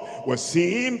up with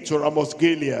him to Ramoth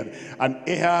Gilead. And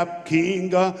Ahab,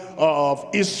 king of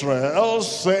Israel,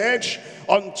 said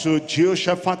unto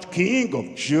Jehoshaphat, king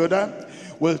of Judah,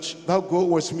 wilt thou go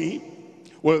with me?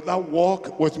 Will thou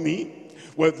walk with me?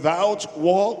 Will thou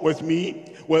war with me?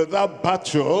 Will thou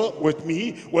battle with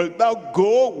me? Will thou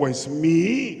go with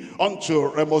me unto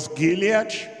Ramoth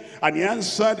Gilead? And he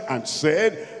answered and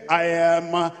said, I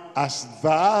am as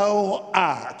thou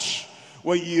art.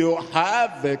 When you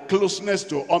have the closeness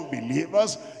to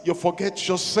unbelievers, you forget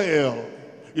yourself.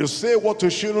 You say what you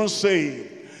shouldn't say.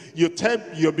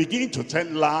 You begin to tell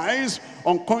lies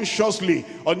unconsciously,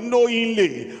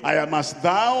 unknowingly. I am as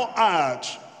thou art.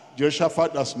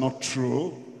 Jehoshaphat, that's not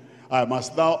true. I am as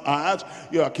thou art.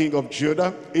 You are king of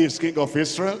Judah. He is king of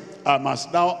Israel. I am as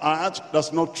thou art.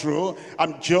 That's not true.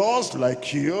 I'm just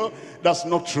like you. That's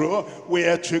not true. We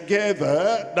are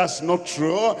together. That's not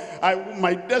true.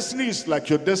 My destiny is like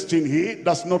your destiny.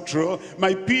 That's not true.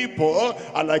 My people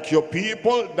are like your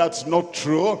people. That's not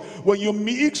true. When you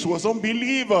mix with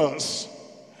unbelievers,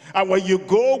 and when you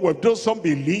go with those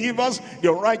unbelievers,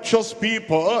 the righteous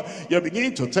people, you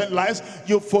begin to tell lies.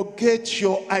 You forget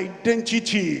your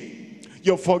identity.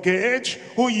 You forget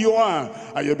who you are.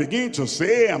 And you begin to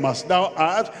say, I'm as thou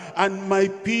art, and my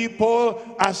people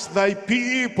as thy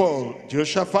people.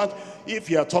 Jehoshaphat,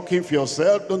 if you are talking for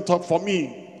yourself, don't talk for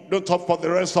me. Don't talk for the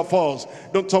rest of us.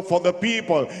 Don't talk for the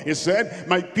people. He said,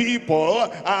 my people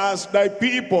as thy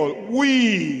people.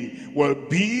 We will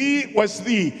be with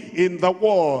thee in the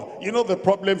war. You know the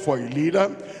problem for a leader?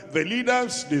 The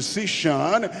leader's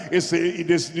decision is a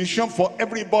decision for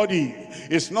everybody.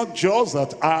 It's not just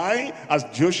that I, as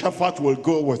Jehoshaphat, will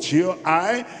go with you.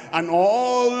 I and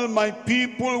all my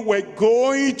people were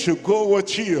going to go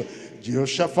with you.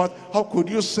 Jehoshaphat, how could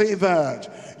you say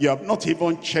that? You have not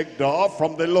even checked off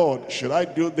from the Lord. Should I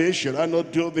do this? Should I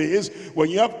not do this? When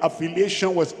you have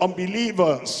affiliation with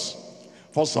unbelievers,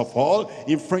 first of all,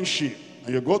 in friendship,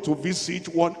 and you go to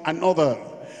visit one another.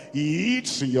 He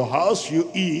eats in your house, you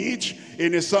eat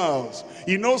in his house.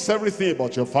 He knows everything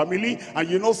about your family, and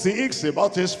you know things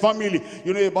about his family.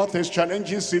 You know about his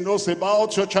challenges, he knows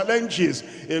about your challenges.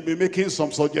 He'll be making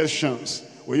some suggestions.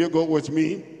 Will you go with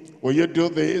me? Will you do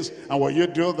this? And will you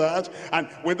do that? And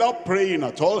without praying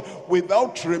at all,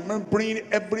 without remembering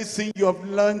everything you have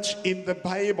learned in the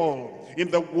Bible, in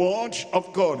the word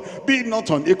of God. Be not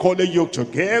unequally yoked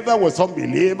together with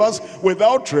unbelievers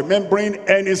without remembering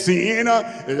anything.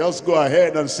 You just go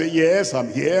ahead and say, yes,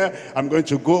 I'm here. I'm going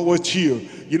to go with you.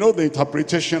 You know the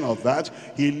interpretation of that?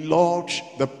 He loved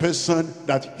the person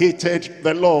that hated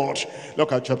the Lord.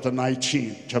 Look at chapter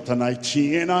 19. Chapter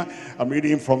 19, I'm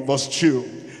reading from verse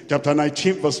 2. Chapter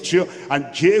 19, verse 2.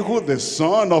 And Jehu, the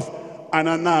son of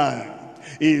Hanani,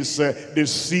 the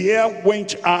seer,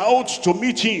 went out to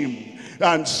meet him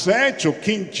and said to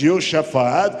King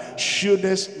Jehoshaphat,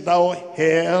 shouldest thou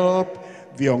help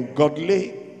the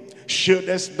ungodly?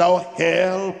 Shouldest thou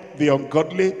help the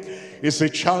ungodly? He's a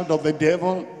child of the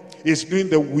devil. He's doing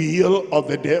the will of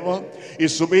the devil.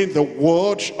 He's obeying the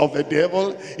word of the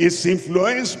devil. He's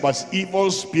influenced by evil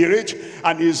spirit,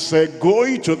 and he's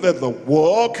going to the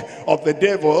work of the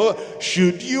devil.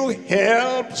 Should you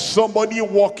help somebody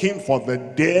working for the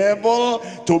devil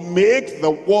to make the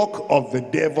work of the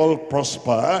devil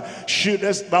prosper?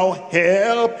 Shouldest thou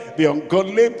help the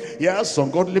ungodly? Yes,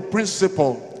 ungodly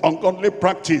principle, ungodly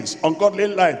practice, ungodly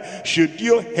life. Should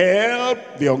you help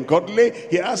the ungodly?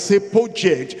 He has a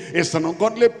project. It's an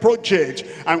ungodly project,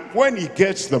 and when he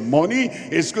gets the money,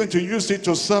 he's going to use it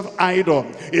to serve idol.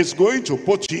 He's going to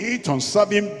put it on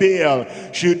serving Baal.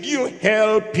 Should you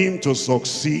help him to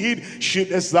succeed?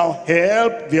 Shouldest thou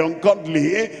help the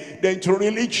ungodly? Then to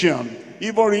religion,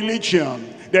 evil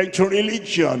religion. Then to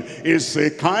religion is a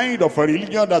kind of a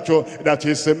religion that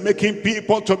is making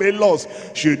people to be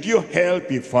lost. Should you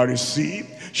help a Pharisee?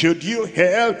 Should you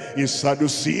help a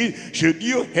Sadducee? Should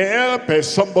you help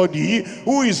somebody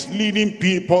who is leading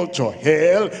people to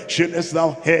hell? Shouldest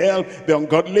thou help the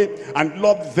ungodly? And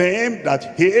love them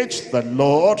that hate the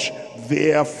Lord,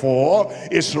 therefore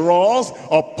is wrath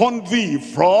upon thee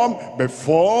from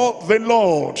before the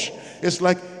Lord. It's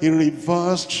like he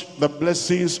reversed the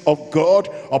blessings of God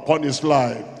upon his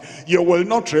life. You will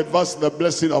not reverse the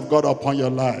blessing of God upon your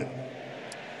life.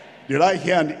 Did I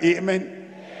hear an amen?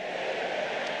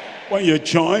 When you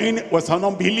join with an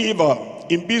unbeliever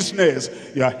in business,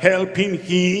 you are helping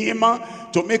him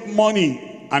to make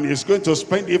money, and he's going to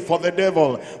spend it for the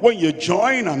devil. When you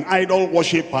join an idol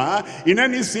worshiper in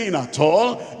anything at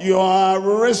all, you are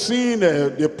raising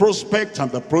the prospect and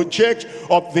the project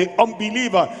of the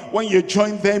unbeliever. When you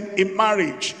join them in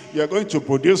marriage, you're going to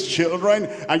produce children,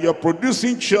 and you're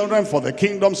producing children for the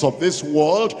kingdoms of this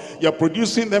world. You're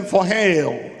producing them for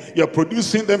hell. You're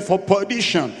producing them for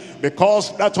perdition.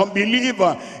 because that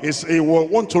unbeliever will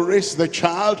want to raise the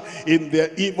child in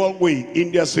their evil way,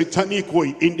 in their satanic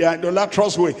way, in their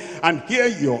idolatrous way. And here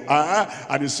you are,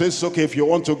 and he says, okay, if you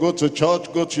want to go to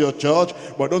church, go to your church,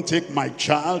 but don't take my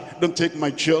child, don't take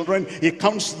my children. He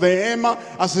counts them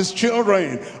as his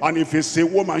children. And if it's a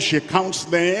woman, she counts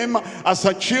them as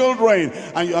her children.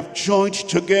 And you have joined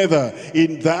together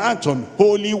in that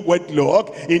unholy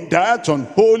wedlock, in that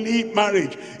unholy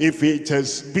marriage. If it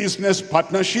is business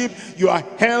partnership, you are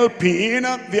helping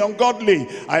the ungodly.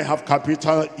 I have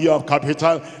capital, you have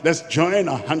capital. Let's join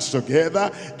our hands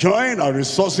together, join our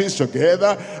resources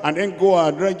together, and then go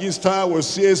and register with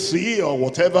CSC or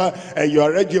whatever you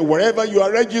are wherever you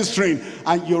are registering.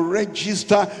 And you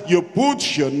register, you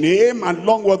put your name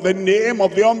along with the name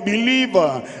of the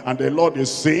unbeliever. And the Lord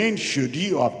is saying, should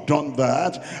you have done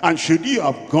that, and should you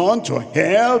have gone to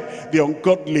help the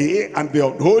ungodly and the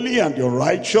unholy and the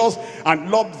righteous,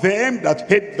 and love them that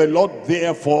hate the Lord,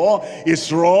 therefore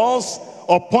his wrath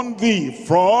upon thee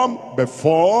from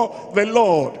before the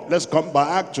Lord. Let's come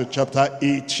back to chapter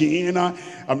 18.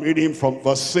 I'm reading from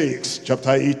verse 6.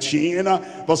 Chapter 18,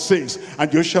 verse 6.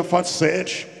 And Jehoshaphat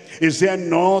said, is there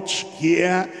not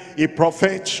here a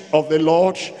prophet of the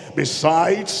Lord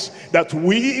besides, that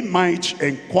we might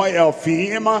inquire of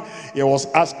him? He was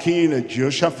asking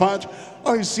Jehoshaphat,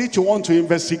 or is it you want to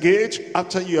investigate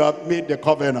after you have made the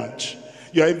covenant?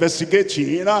 You are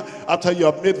investigating after you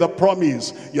have made the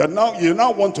promise. You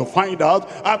now want to find out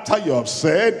after you have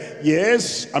said,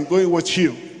 yes, I'm going with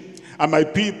you, and my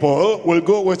people will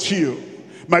go with you.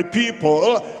 My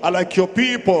people are like your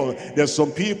people. There's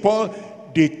some people,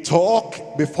 they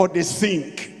talk before they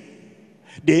think.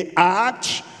 They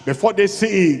act before they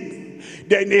think.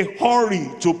 They're in a hurry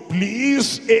to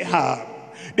please Ahab.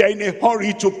 They're in a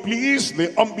hurry to please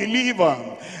the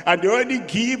unbeliever. And they already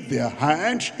give their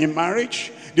hand in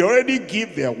marriage. They already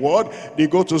give their word. They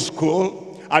go to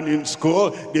school, and in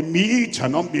school they meet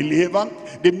an unbeliever.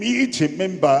 They meet a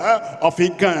member of a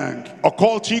gang, a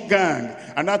culty gang,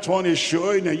 and that one is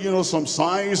showing some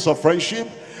signs of friendship.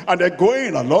 And they're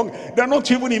going along. They're not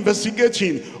even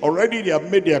investigating. Already they have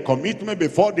made their commitment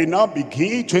before they now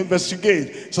begin to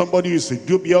investigate. Somebody is a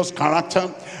dubious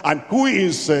character, and who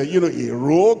is a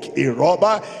rogue, a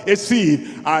robber, a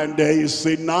thief, and there is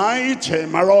a night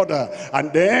marauder,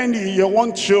 and then you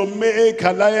want to make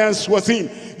alliance with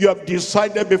him. You have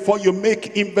decided before you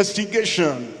make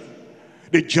investigation.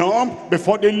 They jump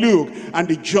before they look, and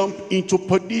they jump into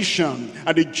perdition,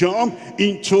 and they jump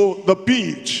into the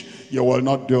pit. You will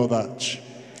not do that.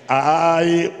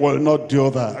 I will not do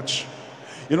that.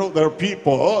 There are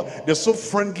people, they're so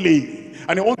friendly,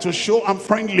 and they want to show I'm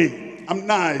friendly, I'm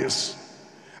nice,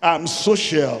 I'm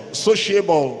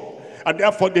sociable, and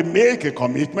therefore they make a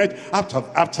commitment.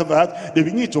 After that, they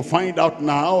begin to find out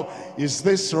now, is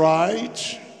this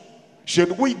right?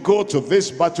 Should we go to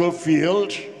this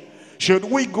battlefield? Should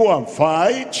we go and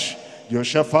fight?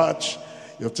 Jehoshaphat,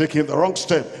 you're taking the wrong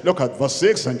step. Look at verse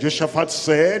 6. And Jehoshaphat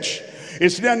said,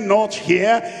 is there not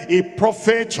here a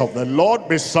prophet of the Lord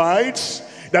besides,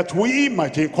 that we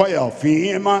might inquire of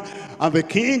him? And the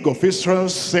king of Israel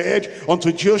said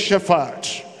unto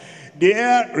Jehoshaphat,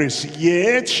 there is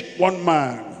yet one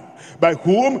man by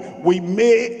whom we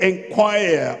may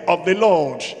inquire of the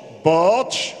Lord.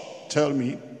 But tell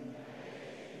me,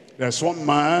 there's one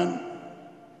man,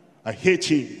 I hate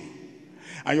him.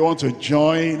 And you want to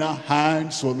join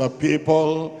hands with the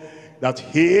people that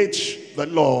hate the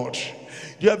Lord.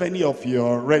 Do you have any of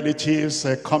your relatives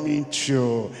coming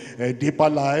to a deeper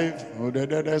life? Oh,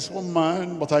 there's one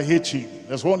man, but I hate him.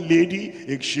 There's one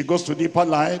lady, she goes to deeper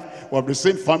life. We have the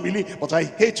same family, but I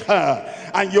hate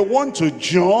her. And you want to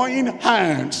join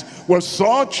hands with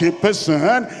such a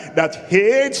person that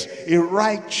hates a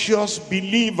righteous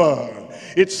believer.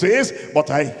 It says, but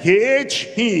I hate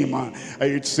him.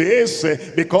 It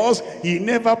says, because he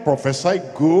never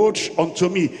prophesied good unto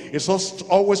me. It's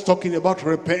always talking about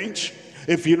repent.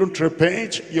 If you don't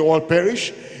repent, you will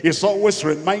perish. It's always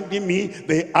reminding me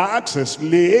the axe is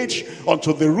laid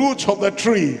unto the root of the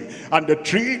tree, and the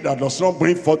tree that does not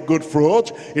bring forth good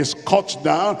fruit is cut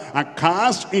down and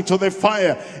cast into the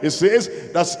fire. It says,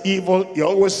 that's evil. He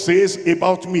always says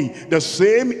about me. The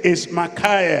same is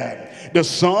Micaiah, the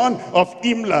son of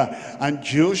Imlah. And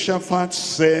Jehoshaphat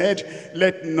said,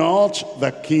 let not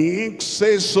the king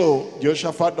say so.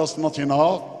 Jehoshaphat does not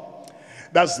enough.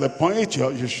 That's the point.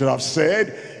 You should have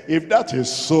said, if that is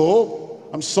so,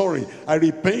 I'm sorry, I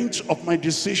repent of my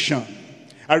decision.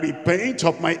 I repent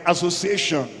of my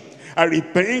association. I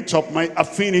repent of my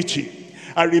affinity.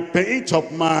 I repent of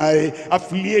my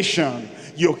affiliation.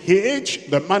 You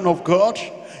hate the man of God.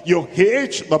 You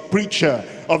hate the preacher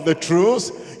of the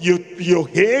truth. You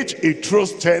hate a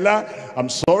truth teller. I'm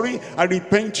sorry, I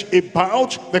repent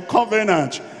about the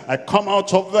covenant. I come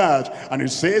out of that. And it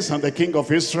says, and the king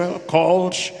of Israel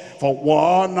called for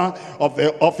one of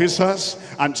the officers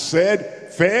and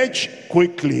said, fetch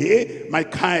quickly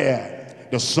Micaiah,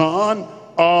 the son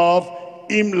of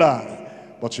Imlah.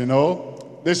 But you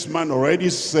know, this man already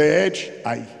said,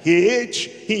 I hate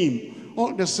him.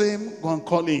 All the same, go and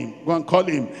call him. Go and call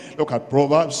him. Look at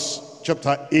Proverbs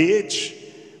chapter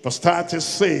 8, verse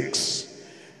 36.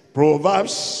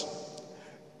 Proverbs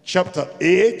chapter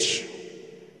 8,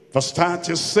 verse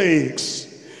 36.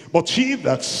 But he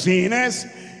that sinneth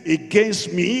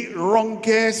against me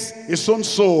wrongeth his own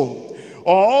soul.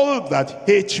 All that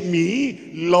hate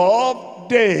me love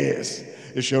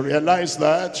death. You should realize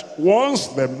that once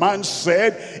the man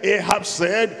said, Ahab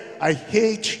said, I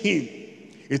hate him.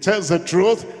 He tells the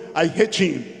truth, I hate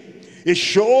him. He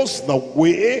shows the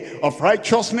way of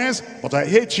righteousness, but I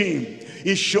hate him.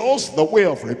 He shows the way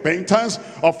of repentance,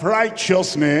 of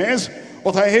righteousness,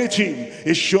 but I hate him.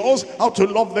 He shows how to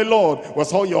love the Lord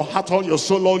with all your heart, all your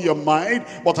soul, all your mind,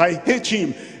 but I hate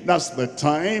him. That's the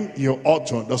time you ought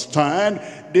to understand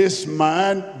this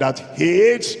man that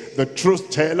hates the truth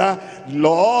teller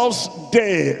loves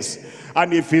death.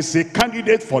 And if he's a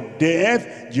candidate for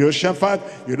death, Jehoshaphat,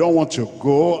 you don't want to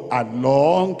go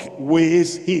along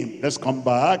with him. Let's come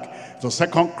back to 2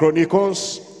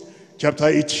 Chronicles chapter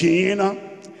 18.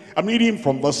 I'm reading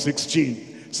from verse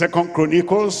 16. 2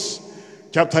 Chronicles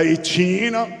chapter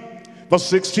 18, verse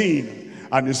 16.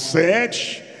 And he said,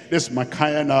 this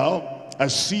Micaiah now, I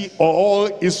see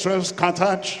all Israel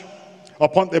scattered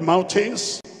upon the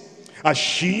mountains, a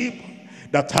sheep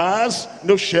that has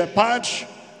no shepherd.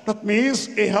 That means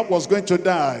Ahab was going to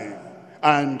die.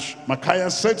 And Micaiah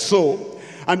said so.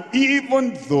 And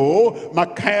even though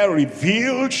Micaiah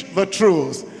revealed the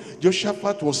truth,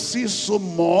 Jehoshaphat was still so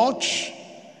much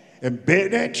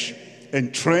embedded,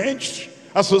 entrenched,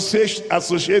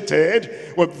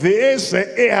 associated with this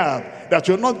Ahab, that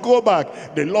will not go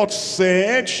back. The Lord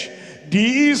said,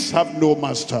 these have no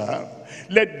master.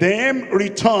 Let them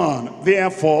return,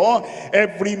 therefore,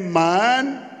 every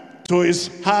man to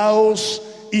his house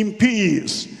in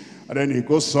peace. And then he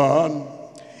goes on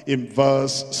in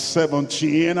verse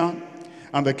 17.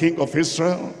 And the king of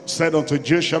Israel said unto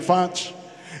Jehoshaphat,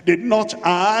 did not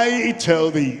I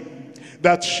tell thee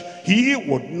that he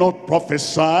would not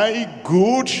prophesy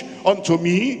good unto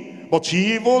me, but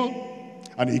evil?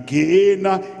 And again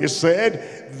he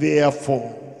said,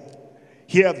 therefore,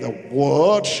 hear the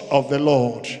word of the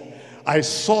Lord. I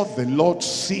saw the Lord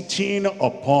sitting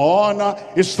upon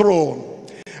his throne,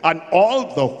 and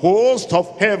all the host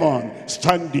of heaven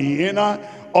standing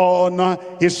on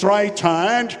his right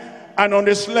hand and on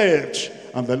his left.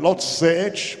 And the Lord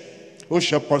said, who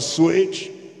shall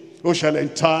persuade, who shall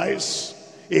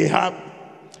entice Ahab,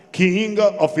 king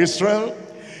of Israel,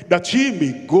 that he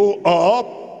may go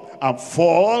up and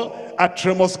fall at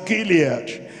Ramoth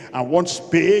Gilead? And one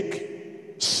spake,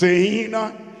 saying,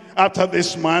 after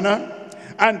this manner,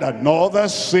 and another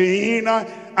saying,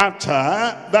 after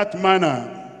that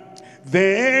manner.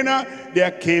 Then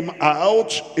there came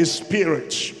out a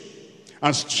spirit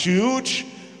and stood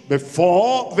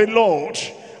before the Lord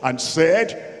and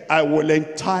said, I will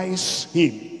entice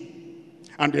him.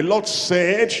 And the Lord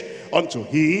said unto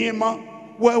him,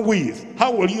 wherewith?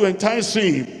 How will you entice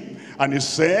him? And he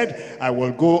said, I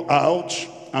will go out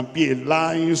and be a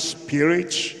lying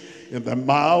spirit in the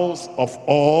mouth of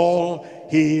all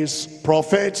his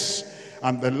prophets.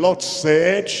 And the Lord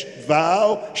said,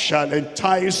 thou shalt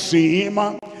entice him,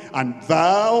 and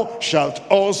thou shalt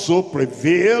also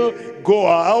prevail. Go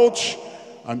out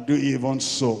and do even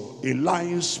so. A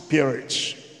lying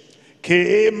spirit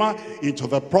came into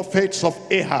the prophets of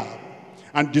Ahab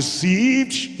and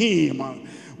deceived him.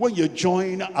 When you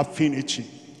join affinity,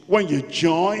 when you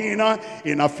join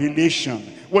in affiliation,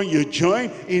 when you join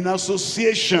in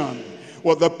association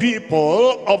with the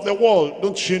people of the world,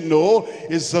 don't you know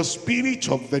it's the spirit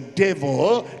of the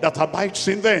devil that abides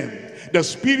in them, the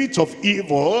spirit of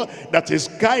evil that is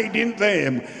guiding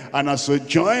them. And as you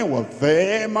join with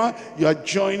them, you are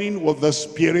joining with the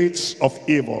spirits of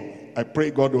evil. I pray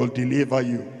God will deliver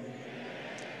you.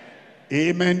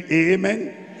 Amen,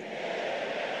 amen.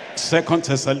 2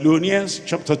 Thessalonians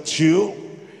chapter 2,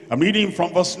 I'm reading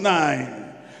from verse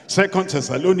 9. 2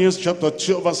 Thessalonians chapter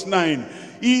 2 verse 9.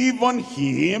 Even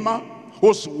him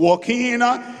who's walking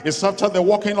is after the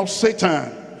working of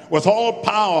Satan, with all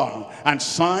power and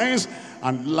signs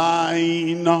and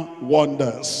lying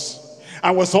wonders,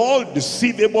 and with all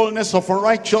deceivableness of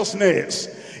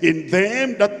unrighteousness in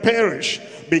them that perish,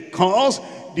 because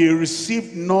they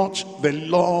received not the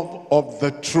love of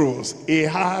the truth.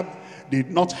 Ahab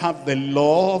did not have the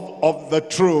love of the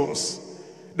truth,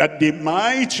 that they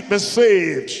might be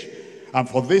saved. And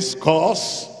for this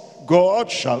cause, God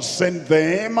shall send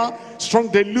them strong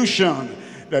delusion,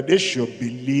 that they should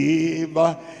believe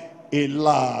a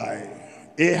lie.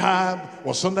 Ahab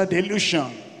was under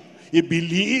delusion. He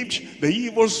believed the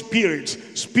evil spirits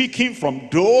speaking from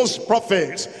those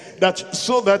prophets, that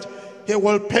so that he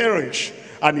will perish.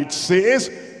 And it says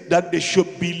that they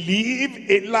should believe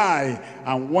a lie.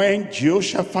 And when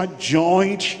Jehoshaphat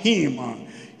joined him,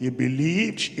 he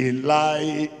believed a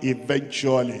lie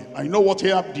eventually. I know what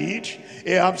Ahab did.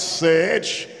 Ahab said,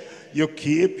 you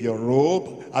keep your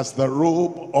robe as the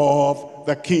robe of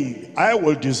the king. I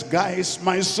will disguise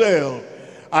myself.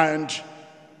 And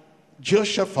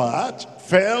Jehoshaphat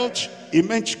felt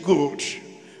immense good.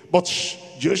 But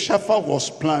Jehoshaphat was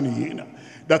planning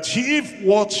that if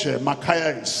what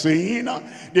Micaiah is saying,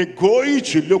 they're going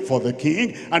to look for the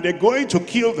king and they're going to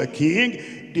kill the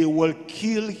king, they will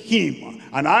kill him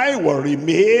and I will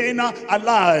remain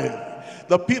alive.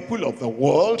 The people of the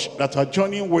world that are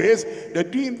joining with, they're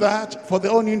doing that for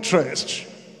their own interest.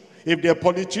 If they're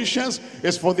politicians,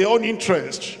 it's for their own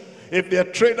interest. If they're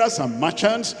traders and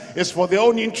merchants, it's for their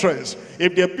own interest.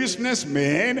 If they're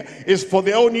businessmen, it's for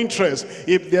their own interest.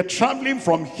 If they're traveling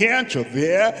from here to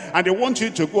there and they want you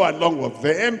to go along with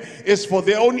them, it's for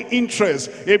their own interest.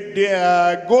 If they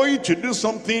are going to do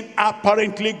something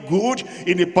apparently good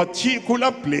in a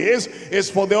particular place, it's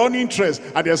for their own interest.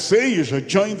 And they're saying you should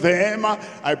join them.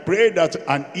 I pray that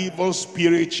an evil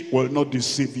spirit will not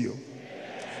deceive you.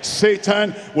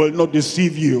 Satan will not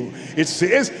deceive you. It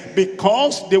says,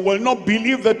 because they will not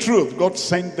believe the truth. God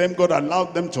sent them, God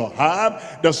allowed them to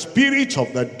have the spirit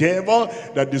of the devil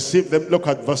that deceived them. Look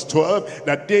at verse 12.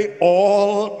 That they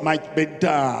all might be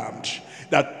damned.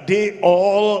 That they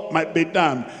all might be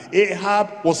damned.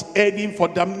 Ahab was heading for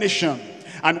damnation.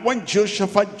 And when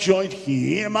Jehoshaphat joined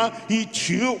him, he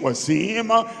too was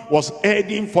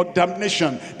heading for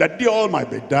damnation, that they all might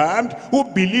be damned, who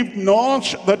believed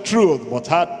not the truth, but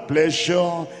had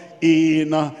pleasure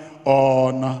in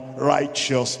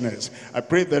unrighteousness. I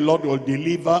pray the Lord will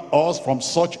deliver us from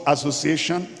such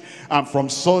association and from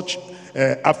such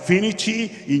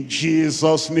affinity in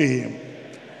Jesus' name.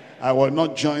 I will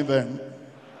not join them.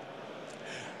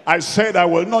 I said I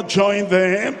will not join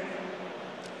them.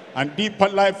 And Deeper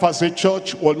Life as a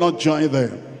church will not join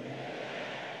them.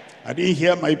 I didn't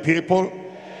hear my people.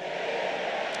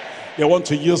 They want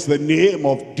to use the name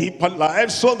of Deeper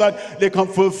Life so that they can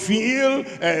fulfill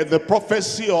the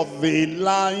prophecy of the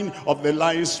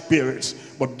lying spirits.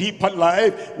 But Deeper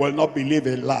Life will not believe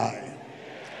a lie.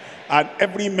 And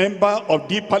every member of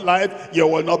Deeper Life, you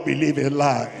will not believe a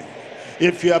lie.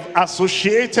 If you have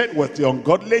associated with the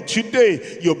ungodly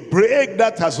today, you break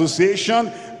that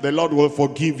association, the Lord will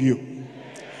forgive you.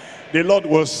 The Lord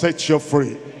will set you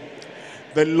free.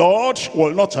 The Lord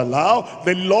will not allow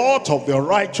the lot of the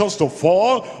righteous to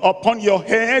fall upon your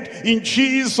head in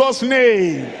Jesus'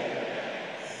 name.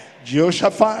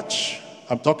 Jehoshaphat,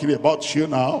 I'm talking about you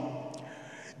now.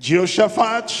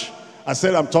 Jehoshaphat, I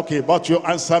said I'm talking about you.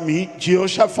 Answer me.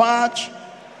 Jehoshaphat,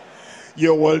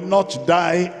 you will not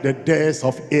die the death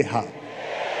of Ahab.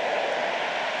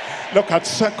 Look at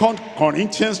 2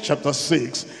 Corinthians chapter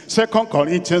 6. 2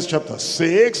 Corinthians chapter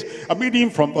 6. I'm reading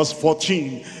from verse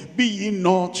 14. Be ye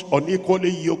not unequally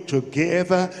yoked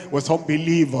together with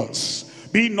unbelievers.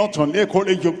 Be not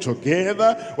unequally yoked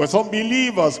together with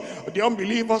unbelievers. The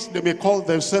unbelievers, they may call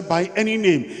themselves by any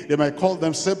name. They might call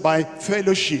themselves by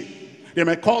fellowship. They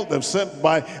might call themselves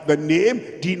by the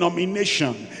name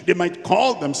denomination. They might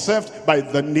call themselves by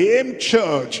the name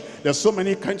church. There's so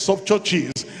many kinds of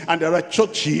churches. And there are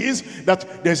churches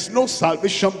that there's no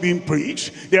salvation being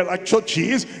preached. There are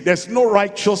churches, there's no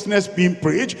righteousness being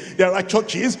preached. There are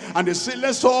churches, and they say,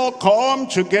 let's all come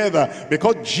together.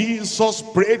 Because Jesus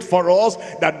prayed for us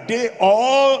that they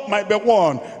all might be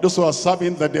one. Those who are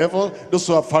serving the devil, those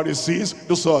who are Pharisees,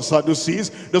 those who are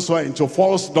Sadducees, those who are into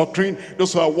false doctrine,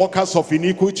 those who are workers of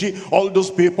iniquity, all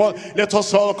those people, let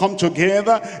us all come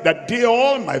together that they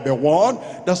all might be one.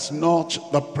 That's not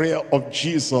the prayer of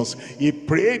Jesus. He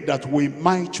prayed that we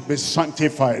might be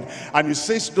sanctified. And he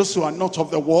says, those who are not of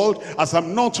the world, as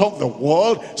I'm not of the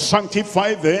world,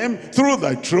 sanctify them through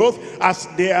the truth, as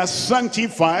they are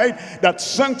sanctified, that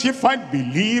sanctified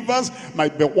believers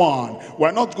might be one.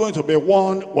 We're not going to be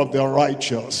one with the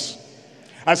righteous.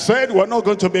 I said we're not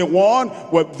going to be one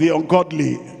with the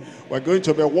ungodly. We're going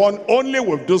to be one only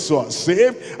with those who are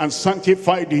saved and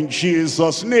sanctified in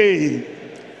Jesus' name.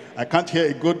 I can't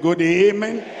hear a good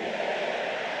amen.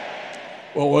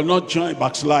 We will not join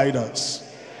backsliders.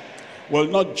 will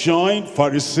not join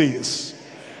Pharisees,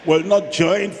 will not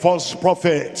join false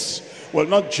prophets, will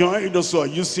not join those who are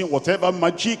using whatever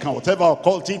magic and whatever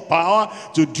occultic power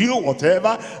to do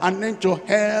whatever, and then to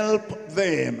help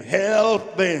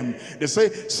them. They say,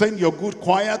 send your good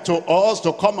choir to us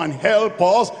to come and help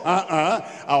us.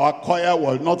 Our choir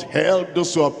will not help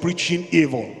those who are preaching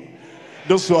evil,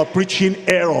 those who are preaching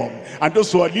error, and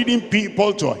those who are leading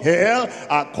people to hell.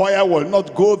 Our choir will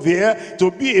not go there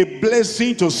to be a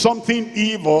blessing to something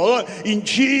evil, in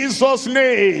Jesus'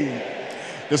 name.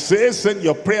 They say, send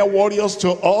your prayer warriors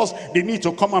to us. They need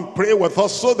to come and pray with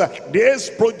us so that this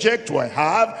project we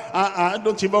have,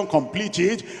 don't even complete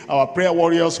it. Our prayer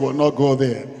warriors will not go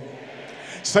there.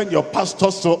 Send your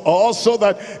pastors to us so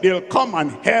that they'll come and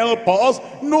help us.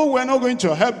 No, we're not going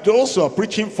to help those who are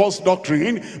preaching false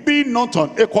doctrine. Be not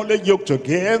unequally yoked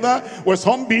together with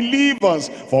unbelievers.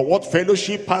 For what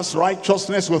fellowship has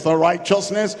righteousness with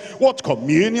unrighteousness? What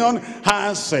communion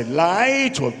has a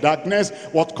light with darkness?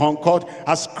 What concord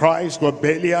has Christ with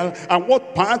Belial? And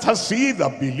what part has he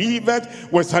that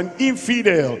believeth with an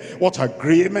infidel? What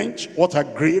agreement has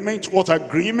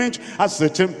the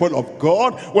temple of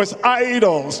God with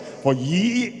idols? For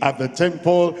ye are the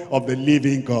temple of the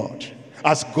living God.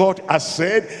 As God has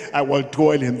said, I will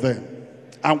dwell in them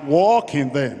and walk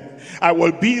in them. I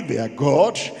will be their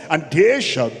God, and they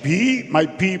shall be my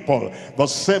people.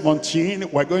 Verse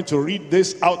 17, we're going to read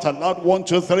this out aloud. 1,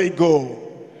 2, 3, go.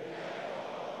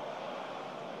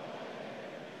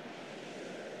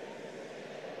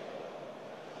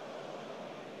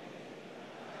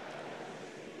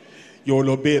 You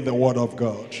will obey the word of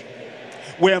God.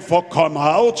 Wherefore come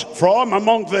out from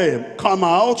among them. Come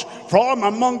out from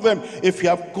among them. If you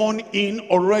have gone in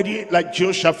already like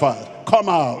Jehoshaphat, come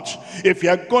out. If you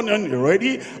have gone in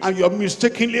already and you have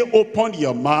mistakenly opened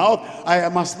your mouth, I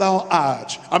am as thou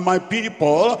art, and my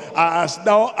people are as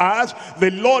thou art. The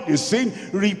Lord is saying,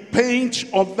 repent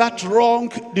of that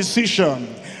wrong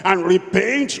decision and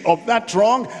repent of that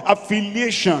wrong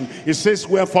affiliation. He says,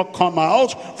 wherefore come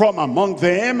out from among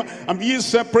them and be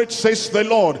separate, says the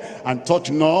Lord, and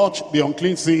touch not the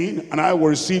unclean thing, and I will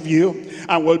receive you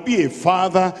and will be a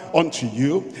father unto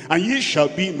you, and ye shall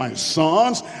be my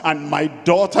sons and my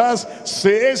daughters,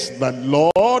 says the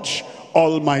Lord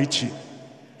Almighty.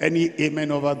 Any amen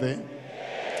over there?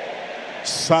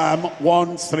 Psalm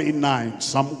 139.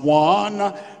 Psalm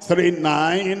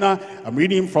 139. I'm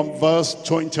reading from verse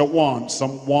 21.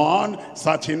 Psalm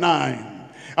 139.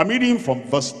 I'm reading from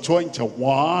verse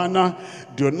 21.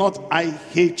 Do not I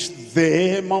hate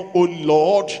them, O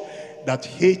Lord, that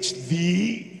hate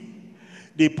thee?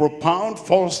 They propound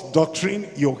false doctrine.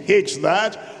 You hate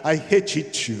that. I hate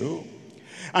it too.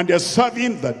 And they're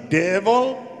serving the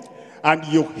devil. And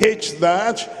you hate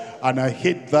that. And I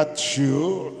hate that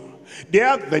too. They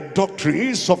are the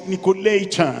doctrines of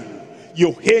Nicolaitans.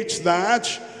 You hate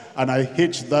that, and I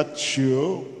hate that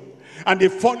too. And they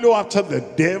follow after the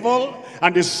devil,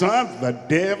 and they serve the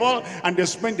devil, and they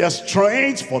spend their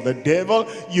strength for the devil.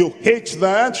 You hate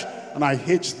that, and I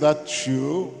hate that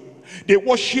too. They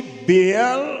worship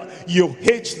Baal. You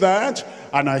hate that,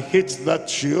 and I hate that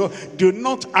too. Do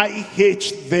not I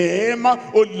hate them,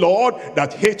 O Lord,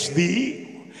 that hate thee?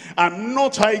 Am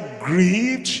not I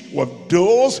grieved with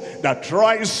those that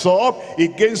rise up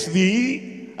against thee?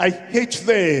 I hate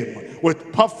them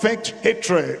with perfect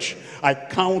hatred. I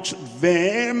count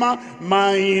them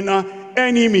mine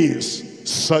enemies.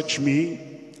 Search me,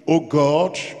 O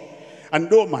God, and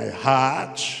know my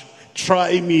heart.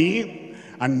 Try me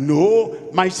and know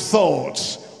my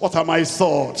thoughts. What are my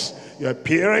thoughts? You're a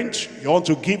parent, you want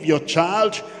to give your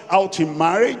child out in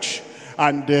marriage,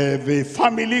 and the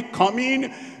family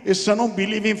coming is an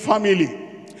unbelieving family.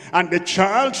 And the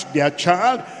child, their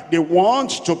child, they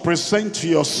want to present to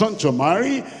your son to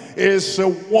marry is a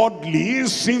worldly,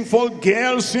 sinful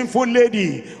girl, sinful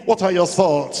lady. What are your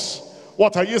thoughts?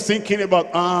 What are you thinking about?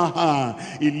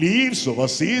 He lives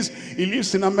overseas. He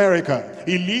lives in America.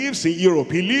 He lives in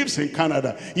Europe. He lives in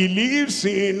Canada. He lives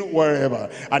in wherever.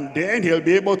 And then he'll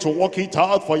be able to work it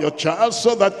out for your child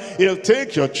so that he'll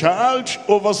take your child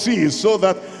overseas so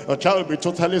that your child will be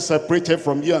totally separated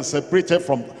from you and separated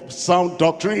from sound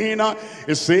doctrine.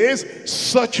 It says,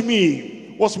 search me.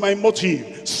 What's my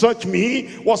motive? Search me.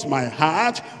 What's my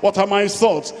heart? What are my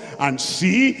thoughts? And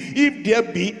see if there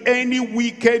be any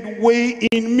wicked way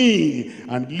in me,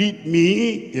 and lead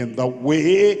me in the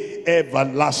way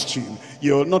everlasting.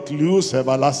 You will not lose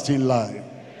everlasting life.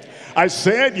 I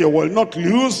said you will not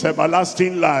lose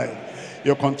everlasting life.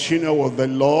 You continue with the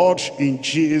Lord in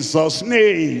Jesus'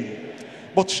 name.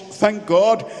 But thank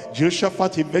God,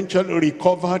 Jehoshaphat eventually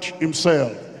recovered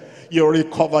himself. You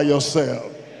recover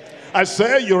yourself. I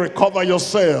say you recover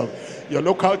yourself. Your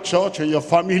local church and your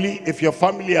family, if your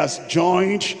family has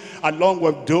joined along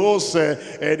with those,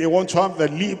 they want to have the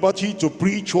liberty to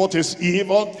preach what is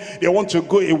evil. They want to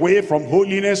go away from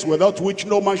holiness, without which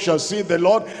no man shall see the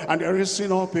Lord. And they're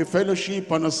raising up a fellowship,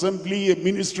 an assembly, a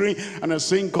ministry, and they're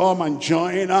saying, come and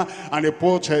join. And they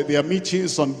put their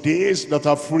meetings on days that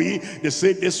are free. They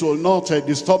say this will not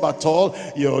disturb at all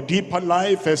your deeper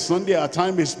life. Sunday at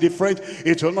time is different.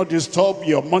 It will not disturb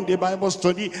your Monday Bible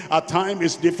study. At time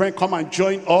is different. Come and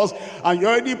join us. And you're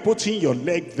already putting your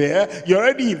leg there. You're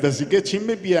already investigating,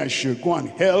 maybe I should go and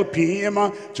help him.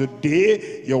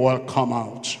 Today you will come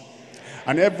out,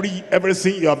 and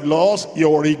everything you have lost you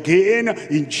will regain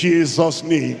in Jesus'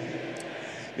 name.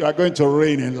 You are going to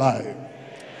reign in life.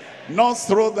 Not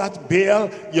through that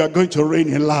Baal, you are going to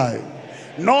reign in life.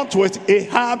 Not with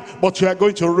Ahab, but you are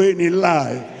going to reign in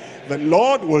life. The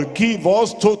Lord will give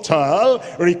us total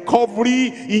recovery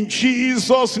in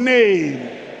Jesus'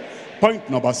 name. Point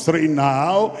number 3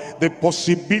 now, the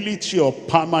possibility of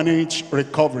permanent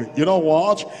recovery. You know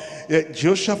what?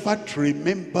 Jehoshaphat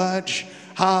remembered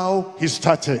how he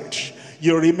started.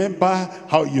 You remember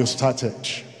how you started.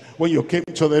 When you came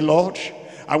to the Lord,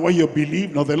 and when you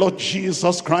believed on the Lord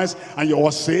Jesus Christ and you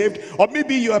were saved. Or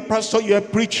maybe you're a pastor, you're a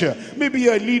preacher, maybe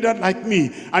you're a leader like me,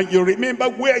 and you remember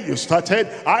where you started.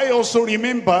 I also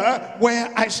remember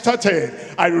where I started.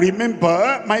 I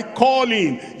remember my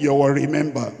calling. You will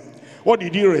remember. What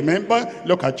did you remember?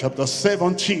 Look at chapter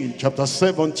 17. Chapter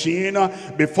 17,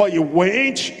 before you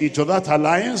went into that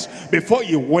alliance, before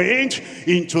you went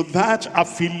into that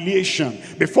affiliation,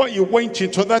 before you went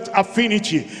into that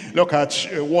affinity, look at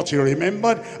what he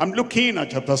remembered. I'm looking at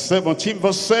chapter 17,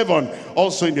 verse 7.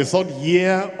 Also in the 3rd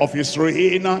year of his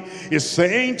reign, he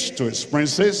sent to his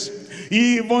princes,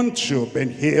 even to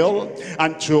Ben-Hil,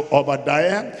 and to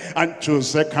Obadiah, and to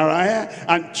Zechariah,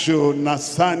 and to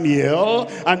Nathaniel,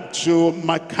 and to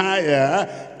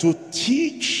Micaiah, to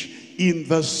teach in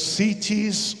the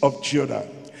cities of Judah.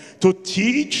 To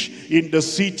teach in the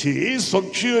cities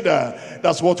of Judah.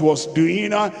 That's what he was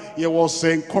doing. He was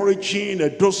encouraging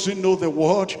those who know the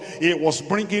word. He was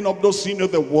bringing up those who know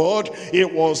the word. He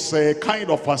was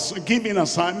kind of giving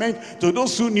assignment to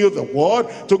those who knew the word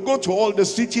to go to all the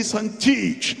cities and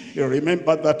teach. You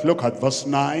remember that? Look at verse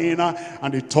 9.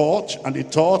 And he taught, and he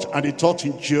taught, and he taught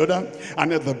in Judah,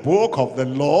 and in the book of the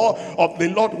law of the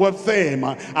Lord with them,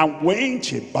 and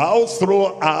went about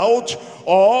throughout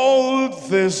all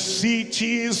the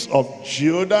cities of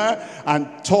Judah and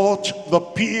taught the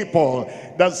people.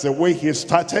 That's the way he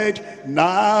started.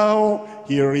 Now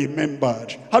he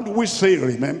remembered. How do we say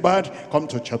remembered? Come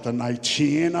to chapter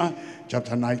 19.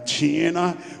 Chapter 19,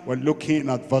 we're looking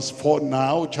at verse 4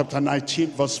 now. Chapter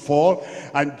 19, verse 4.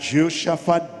 And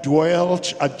Jehoshaphat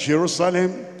dwelt at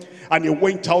Jerusalem, and he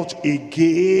went out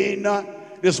again.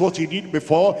 This is what he did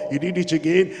before. He did it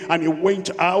again. And he went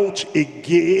out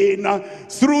again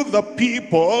through the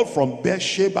people from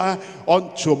Beersheba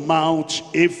unto Mount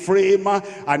Ephraim.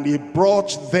 And he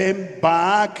brought them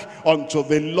back unto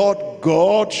the Lord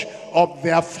God of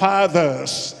their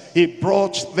fathers. He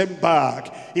brought them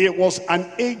back. He was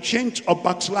an agent of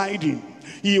backsliding.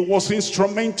 He was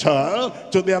instrumental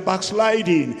to their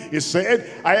backsliding. He said,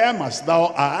 I am as thou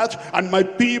art, and my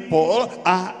people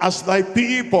are as thy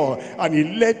people. And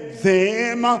he led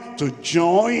them to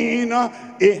join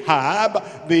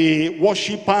Ahab, the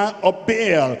worshipper of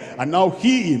Baal. And now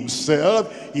he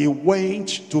himself, he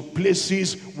went to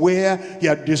places where he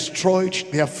had destroyed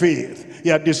their faith. He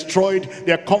had destroyed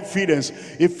their confidence.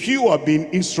 If you have been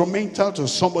instrumental to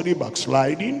somebody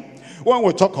backsliding, when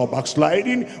we talk about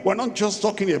backsliding, we're not just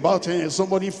talking about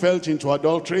somebody fell into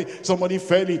adultery, somebody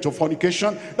fell into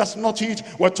fornication. That's not it.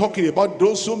 We're talking about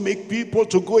those who make people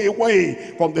to go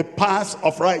away from the path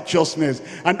of righteousness,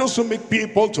 and those who make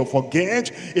people to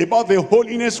forget about the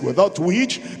holiness without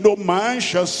which no man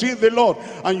shall see the Lord.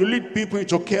 And you lead people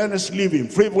into careless living,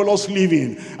 frivolous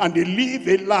living, and they live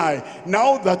a lie.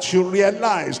 Now that you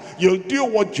realize, you'll do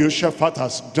what Jehoshaphat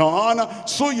has done,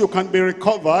 so you can be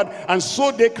recovered, and so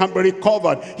they can be recovered.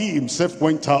 He himself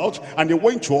went out, and he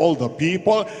went to all the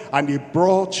people, and he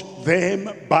brought them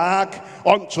back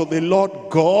unto the Lord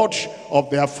God of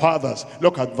their fathers.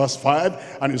 Look at verse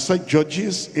 5. And he set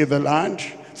judges in the land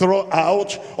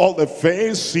throughout all the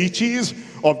fair cities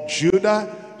of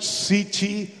Judah,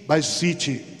 city by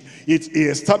city. He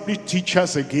established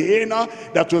teachers again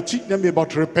that will teach them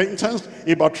about repentance,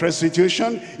 about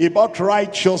restitution, about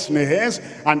righteousness,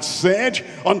 and said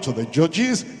unto the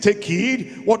judges, take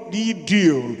heed what ye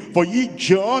do, for ye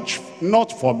judge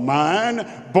not for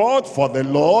man, but for the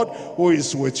Lord who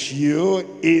is with you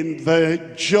in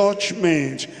the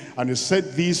judgment. And he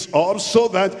said this also,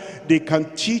 that they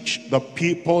can teach the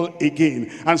people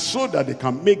again, and so that they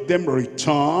can make them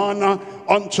return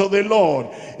unto the Lord.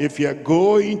 If you're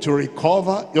going to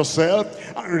recover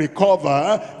yourself and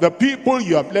recover the people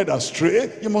you have led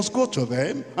astray, you must go to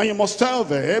them and you must tell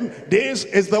them, this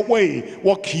is the way,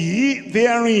 walk ye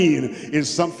therein. In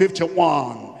Psalm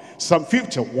 51, Psalm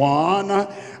 51,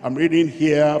 I'm reading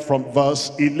here from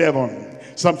verse 11.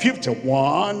 Psalm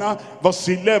 51, verse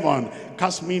 11.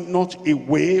 Cast me not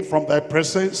away from thy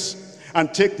presence,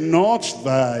 and take not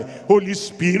thy Holy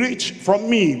Spirit from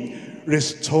me.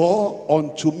 Restore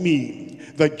unto me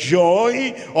the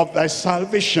joy of thy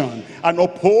salvation, and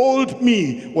uphold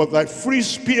me with thy free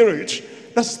spirit.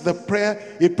 That's the prayer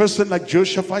a person like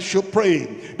Jehoshaphat should pray.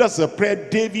 That's the prayer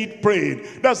David prayed.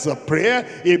 That's the prayer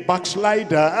a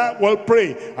backslider will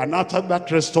pray. And after that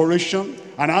restoration,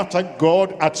 and after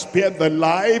God had spared the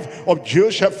life of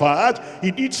Jehoshaphat,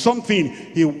 he did something.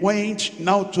 He went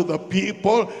now to the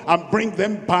people and bring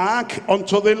them back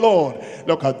unto the Lord.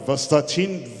 Look at verse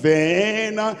 13.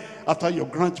 Then, after you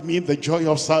grant me the joy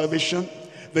of salvation,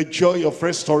 the joy of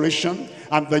restoration,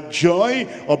 and the joy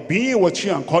of being with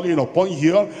you and calling upon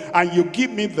you, and you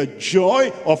give me the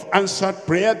joy of answered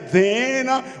prayer, then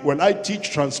will I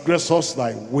teach transgressors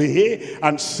thy way,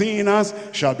 and sinners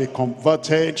shall be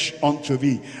converted unto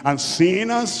thee. And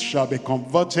sinners shall be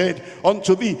converted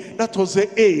unto thee. That was the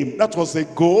aim. That was the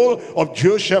goal of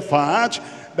Jehoshaphat.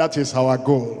 That is our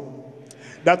goal.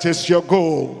 That is your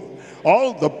goal.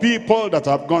 All the people that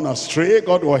have gone astray,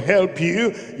 God will help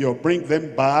you. You'll bring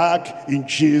them back in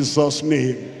Jesus'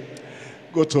 name.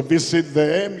 Go to visit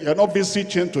them. You're not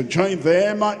visiting to join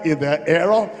them in their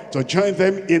error, to join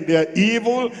them in their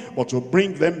evil, but to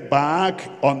bring them back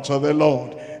unto the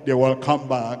Lord. They will come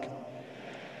back.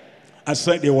 I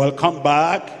said they will come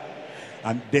back.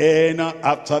 And then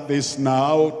after this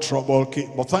now, trouble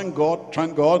came. But thank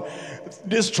God,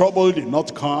 this trouble did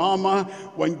not come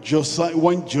when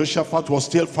Jehoshaphat was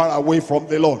still far away from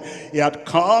the Lord. He had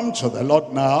come to the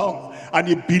Lord now, and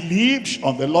he believed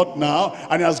on the Lord now,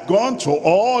 and he has gone to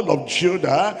all of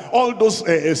Judah, all those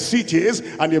cities,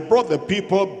 and he brought the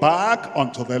people back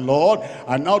unto the Lord.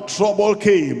 And now trouble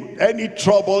came. Any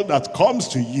trouble that comes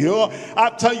to you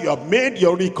after you have made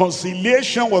your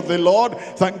reconciliation with the Lord,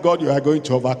 thank God you are going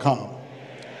to overcome.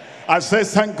 I say,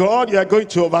 thank God you are going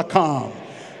to overcome.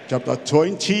 Chapter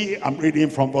 20, I'm reading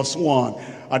from verse 1.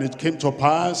 And it came to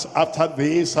pass after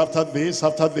this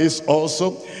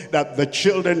also, that the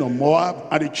children of Moab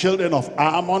and the children of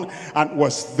Ammon, and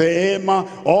with them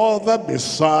other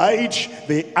besides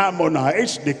the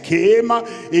Ammonites, they came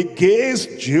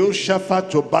against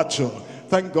Jehoshaphat to battle.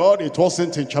 Thank God it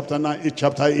wasn't in chapter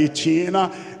 18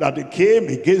 that they came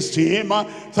against him.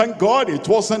 Thank God it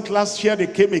wasn't last year they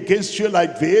came against you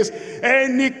like this.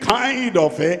 Any kind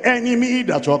of enemy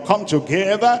that will come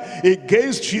together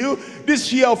against you,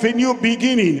 this year of a new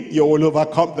beginning, you will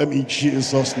overcome them in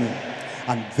Jesus' name.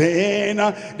 And then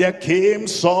there came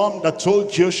some that told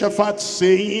Jehoshaphat,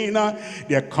 saying,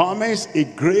 there cometh a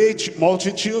great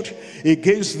multitude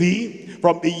against thee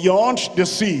from beyond the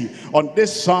sea, on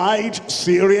this side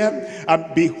Syria, and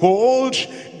behold,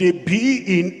 they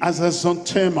be in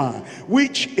Azazon-Tamar,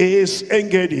 which is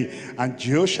Engedi. And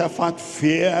Jehoshaphat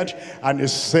feared, and he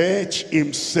set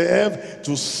himself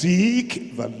to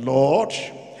seek the Lord,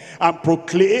 and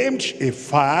proclaimed a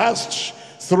fast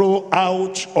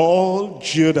throughout all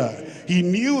Judah. He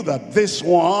knew that this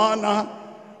one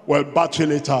will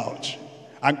battle it out,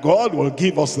 and God will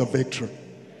give us the victory.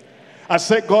 I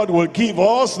said God will give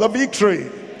us the victory.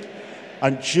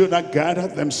 And Judah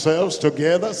gathered themselves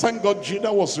together. Thank God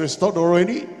Judah was restored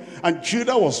already. And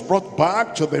Judah was brought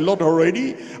back to the Lord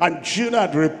already. And Judah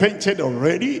had repented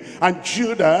already. And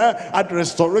Judah had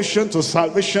restoration to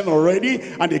salvation already.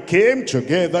 And they came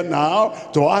together now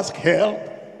to ask help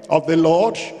of the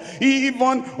Lord.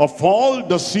 Even of all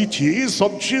the cities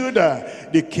of Judah,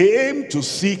 they came to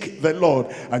seek the Lord.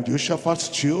 And Jehoshaphat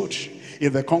stood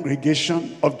in the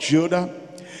congregation of Judah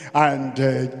and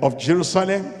of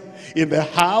Jerusalem, in the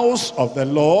house of the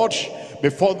Lord,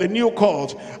 before the new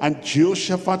court. And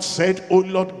Jehoshaphat said, O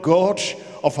Lord God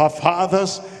of our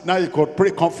fathers. Now he could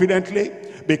pray confidently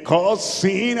because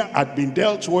sin had been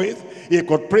dealt with. He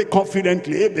could pray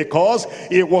confidently because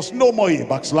he was no more a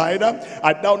backslider.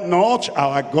 Art thou not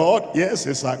our God? Yes,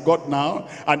 it's our God now.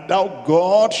 And thou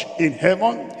God in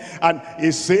heaven. And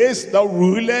he says, thou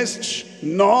rulest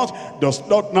not, dost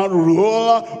not now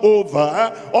rule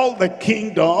over all the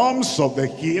kingdoms of the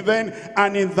heathen,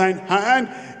 and in thine hand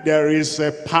there is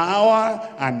a power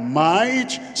and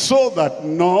might, so that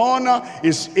none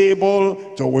is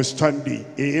able to withstand thee.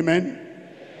 Amen.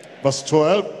 Verse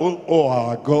 12, O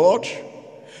our God,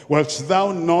 wilt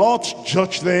thou not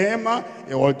judge them?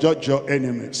 You will judge your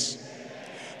enemies.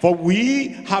 For we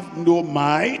have no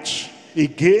might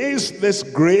against this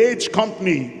great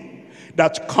company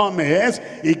that cometh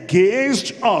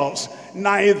against us,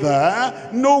 neither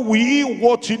know we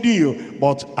what to do,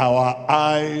 but our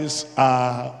eyes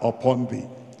are upon thee.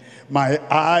 My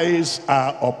eyes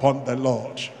are upon the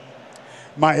Lord.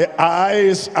 My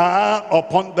eyes are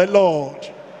upon the Lord.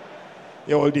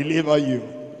 He will deliver you.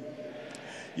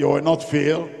 You will not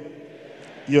fail.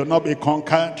 You will not be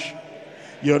conquered.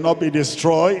 You will not be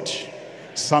destroyed.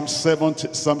 Psalm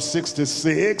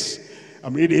 66,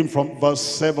 I'm reading from verse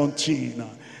 17.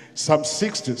 Psalm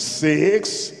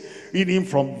 66, reading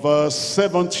from verse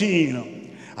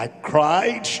 17. I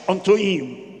cried unto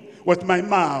him with my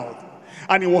mouth,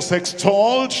 and he was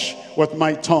extolled with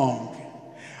my tongue.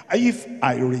 If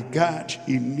I regard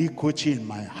iniquity in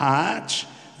my heart,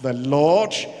 the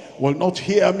Lord will not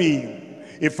hear me.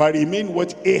 If I remain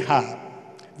with Ahab,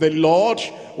 the Lord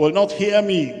will not hear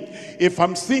me. If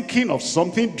I'm thinking of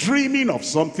something, dreaming of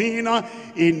something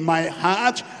in my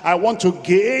heart, I want to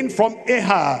gain from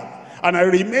Ahab, and I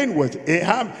remain with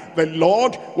Ahab, the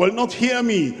Lord will not hear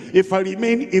me. If I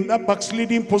remain in that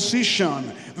backsliding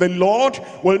position, the Lord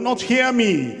will not hear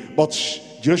me. But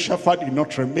Jehoshaphat did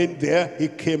not remain there. He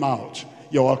came out.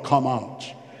 You will come out.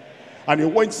 And he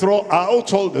went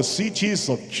throughout all the cities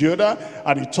of Judah,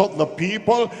 and he taught the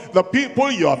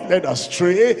people you have led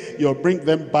astray, you'll bring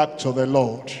them back to the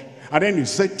Lord. And then he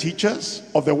said, teachers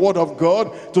of the word of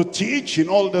God to teach in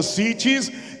all the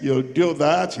cities. You'll do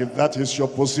that if that is your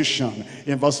position.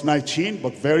 In verse 19,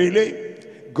 but verily,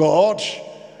 God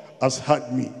has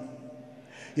heard me.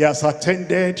 He has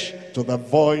attended to the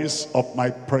voice of my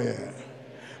prayer.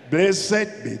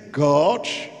 Blessed be God,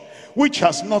 which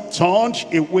has not turned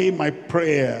away my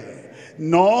prayer,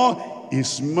 nor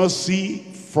his mercy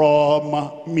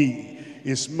from me.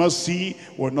 His mercy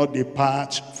will not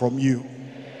depart from you.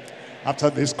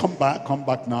 After this, come back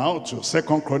now to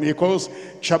 2 Chronicles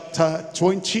chapter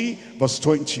 20, verse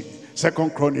 20. 2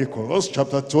 Chronicles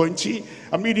chapter 20,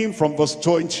 I'm reading from verse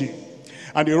 20.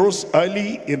 And he rose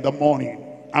early in the morning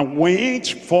and went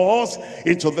forth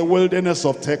into the wilderness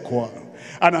of Tekoa.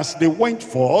 And as they went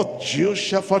forth,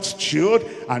 Jehoshaphat stood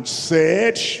and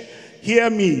said, hear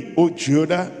me, O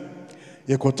Judah.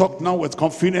 He could talk now with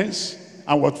confidence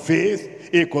and with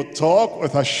faith. He could talk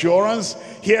with assurance.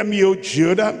 Hear me, O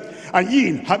Judah, and ye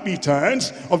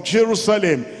inhabitants of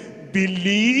Jerusalem.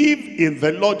 Believe in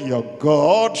the Lord your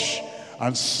God,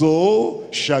 and so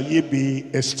shall ye be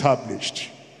established.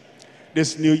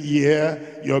 This new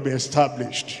year, you'll be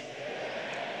established.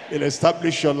 It'll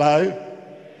establish your life.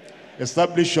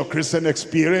 Establish your Christian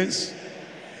experience.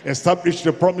 Establish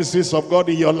the promises of God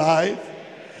in your life.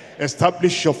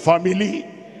 Establish your family.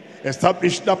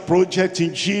 Establish that project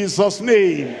in Jesus'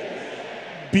 name.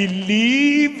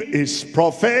 Believe his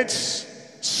prophets,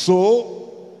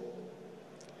 so.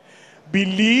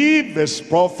 Believe his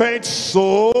prophets,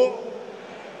 so.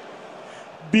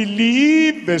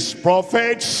 Believe his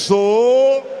prophets,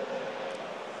 so.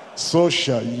 So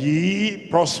shall ye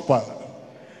prosper.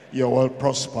 You will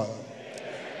prosper.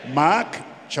 Mark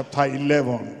chapter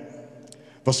 11,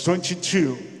 verse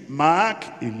 22. Mark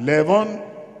 11,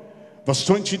 verse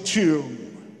 22.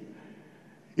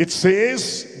 It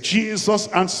says, Jesus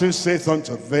answered, saith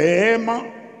unto them,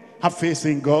 have faith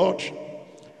in God.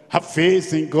 Have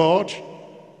faith in God.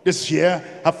 This year,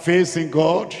 have faith in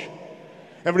God.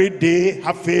 Every day,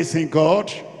 have faith in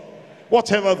God.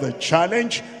 Whatever the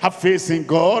challenge, have faith in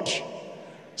God.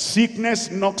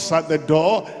 Sickness knocks at the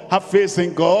door, have faith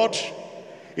in God.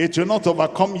 It will not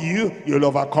overcome you, you'll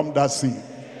overcome that sin.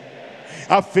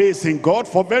 Have faith in God,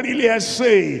 for verily I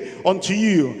say unto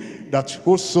you, that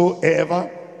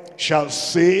whosoever shall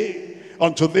say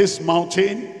unto this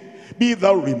mountain, be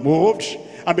thou removed,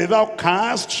 and be thou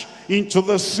cast into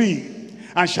the sea,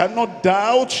 and shall not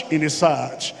doubt in his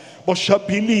heart, but shall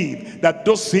believe that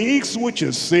those things which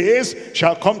he says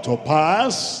shall come to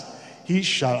pass, he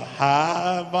shall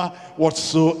have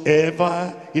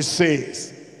whatsoever he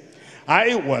says.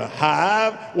 I will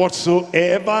have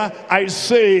whatsoever I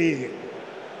say.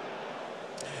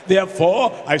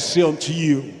 Therefore I say unto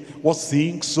you, what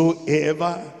things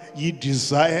soever ye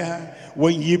desire,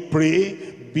 when ye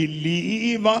pray,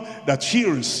 believe that ye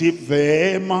receive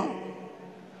them,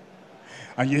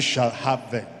 and ye shall have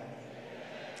them.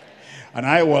 And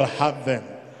I will have them.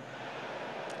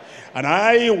 And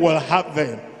I will have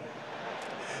them.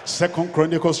 Second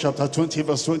Chronicles chapter 20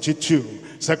 verse 22.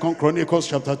 Second Chronicles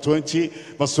chapter 20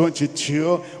 verse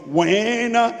 22.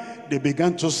 When they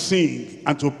began to sing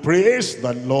and to praise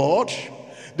the Lord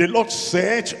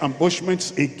set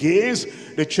ambushments against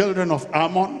the children of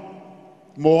Ammon,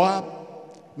 Moab,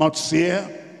 Mount Seir,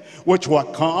 which were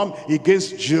come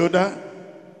against Judah,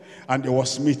 and there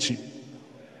was smitten,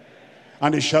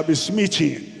 and it shall be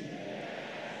smitten.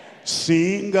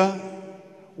 Sing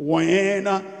when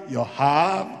you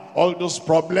have all those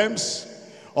problems,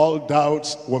 all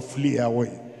doubts will flee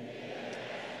away.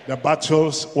 The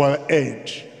battles will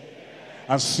end.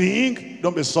 And sing,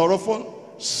 don't be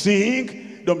sorrowful.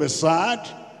 Sing, don't be sad.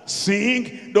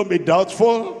 Sing, don't be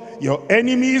doubtful. Your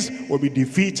enemies will be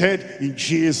defeated in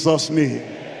Jesus' name.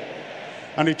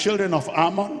 And the children of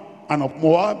Ammon and of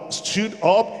Moab stood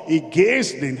up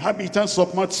against the inhabitants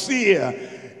of Mount Seir.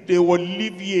 They will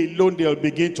leave ye alone. They'll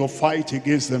begin to fight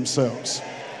against themselves,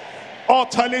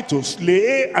 utterly to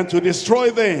slay and to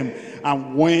destroy them.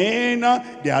 And when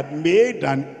they had made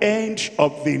an end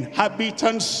of the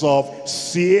inhabitants of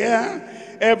Seir,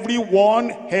 everyone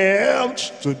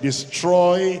helped to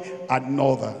destroy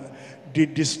another. They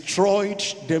destroyed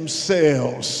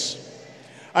themselves.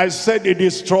 I said they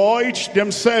destroyed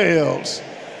themselves.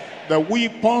 The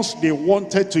weapons they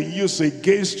wanted to use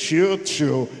against you,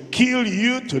 to kill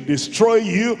you, to destroy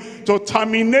you, to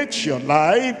terminate your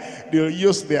life, they'll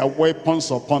use their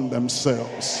weapons upon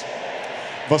themselves.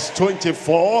 Verse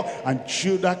 24, and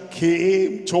Judah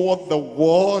came toward the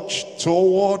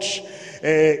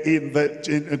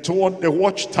toward the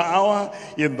watchtower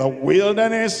in the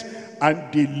wilderness,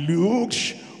 and they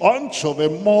looked unto the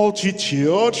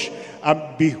multitude,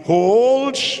 and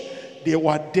behold, they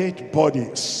were dead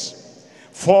bodies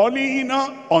falling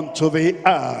unto the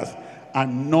earth,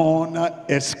 and none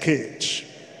escaped.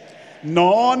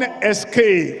 None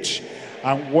escaped.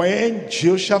 And when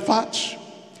Jehoshaphat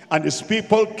and his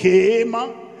people came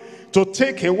to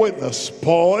take away the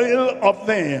spoil of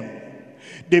them,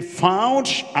 they found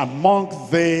among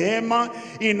them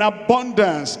in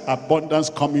abundance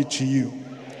coming to you,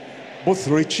 both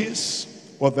riches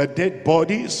with the dead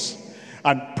bodies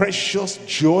and precious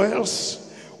jewels,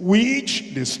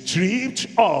 which they stripped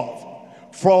off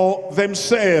for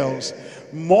themselves,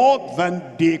 more than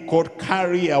they could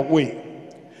carry away.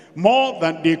 More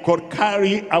than they could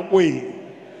carry away.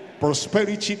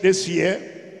 Prosperity this year,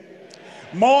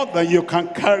 more than you can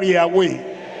carry away.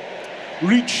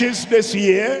 Riches this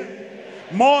year,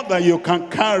 more than you can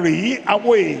carry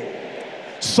away.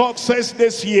 Success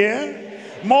this year,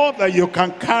 more than you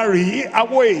can carry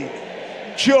away.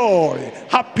 Joy,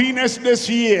 happiness this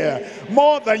year,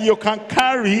 more than you can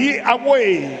carry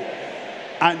away.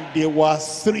 And there were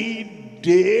 3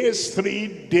 days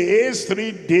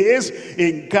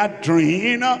in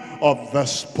gathering of the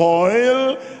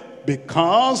spoil,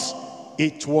 because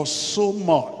it was so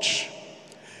much.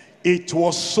 It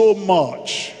was so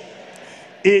much.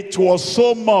 It was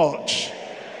so much.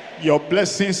 Your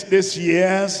blessings this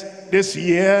year,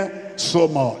 so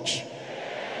much.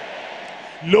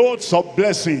 Loads of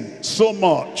blessing, so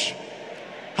much.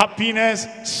 Happiness,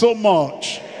 so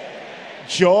much.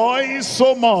 Joy,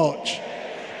 so much.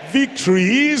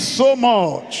 Victory, so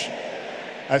much.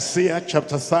 Isaiah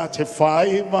chapter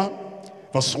 35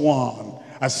 verse 1.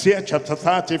 Isaiah chapter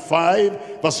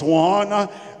 35 verse 1.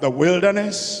 The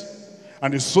wilderness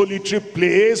and the solitary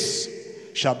place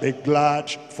shall be glad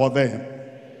for them.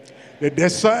 The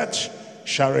desert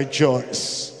shall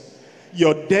rejoice.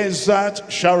 Your desert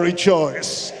shall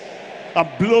rejoice and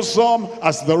blossom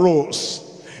as the rose.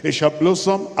 It shall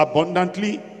blossom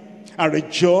abundantly and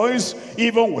rejoice,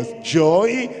 even with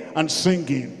joy and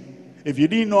singing. If you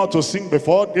didn't know how to sing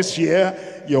before, this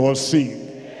year you will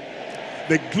sing.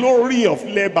 The glory of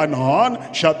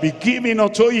Lebanon shall be given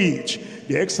unto it,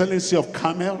 the excellency of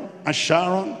Carmel and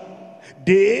Sharon.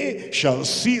 They shall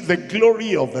see the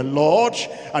glory of the Lord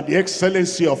and the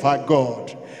excellency of our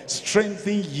God.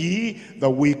 Strengthen ye the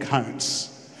weak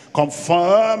hands,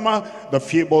 confirm the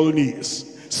feeble knees.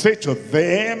 Say to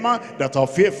them that are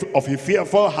of a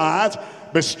fearful heart,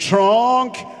 be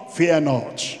strong, fear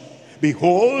not.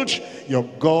 Behold, your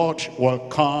God will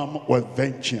come with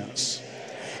vengeance.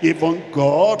 Even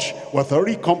God with a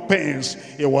recompense,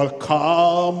 he will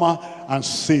come and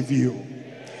save you.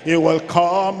 He will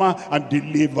come and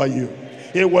deliver you.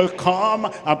 He will come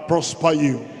and prosper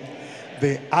you.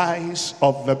 The eyes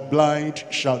of the blind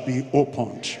shall be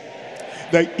opened.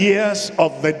 The ears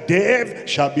of the deaf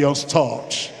shall be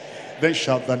unstopped. Then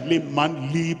shall the lame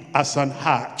man leap as an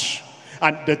hart,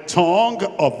 and the tongue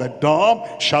of the dumb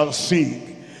shall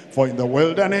sing. For in the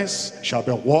wilderness shall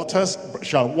waters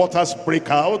break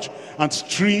out, and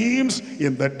streams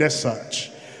in the desert.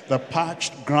 The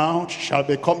parched ground shall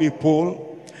become a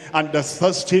pool, and the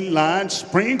thirsty land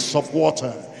springs of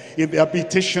water. In the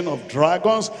habitation of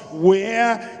dragons,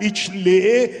 where each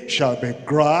lay shall be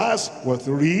grass with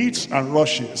reeds and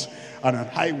rushes, and an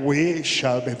highway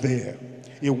shall be there,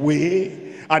 a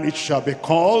way, and it shall be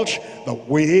called the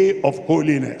way of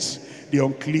holiness. The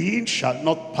unclean shall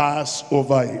not pass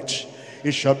over it.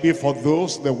 It shall be for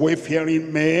those, the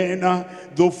wayfaring men,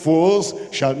 though fools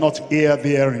shall not err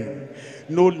therein.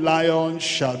 No lion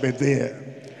shall be there.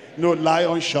 No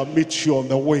lion shall meet you on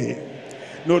the way.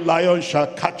 No lion shall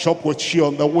catch up with you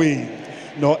on the way.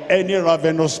 Nor any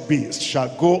ravenous beast shall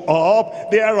go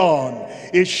up thereon.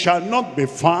 It shall not be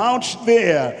found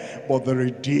there, but the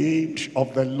redeemed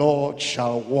of the Lord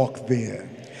shall walk there,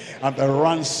 and the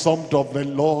ransomed of the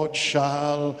Lord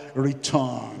shall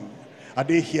return. Are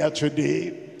they here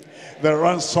today? The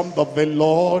ransomed of the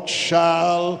Lord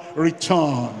shall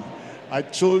return. I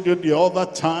told you the other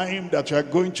time that you are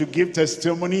going to give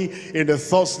testimony in the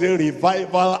Thursday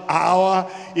revival hour.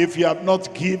 If you have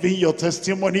not given your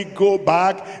testimony, go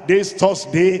back this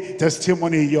Thursday,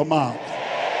 testimony in your mouth.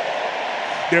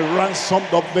 The ransomed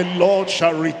of the Lord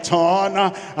shall return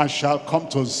and shall come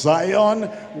to Zion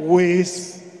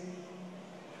with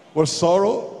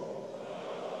sorrow,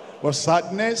 with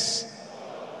sadness,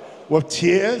 with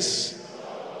tears,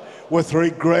 with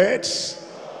regrets.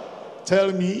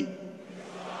 Tell me.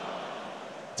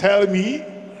 Tell me.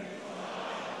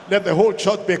 Let the whole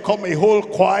church become a whole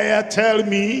choir. Tell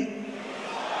me.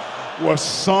 With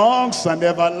songs and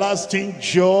everlasting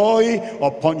joy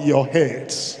upon your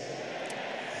heads.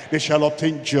 They shall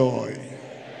obtain joy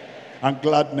and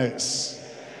gladness,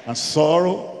 and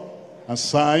sorrow and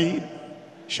sighing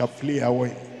shall flee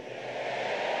away.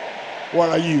 Where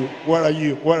are you? Where are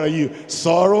you? Where are you?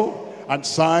 Sorrow and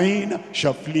sighing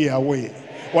shall flee away.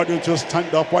 Why don't you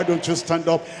stand up? Why don't you stand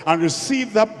up and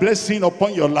receive that blessing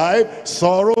upon your life?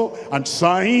 Sorrow and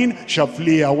sighing shall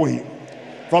flee away.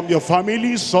 From your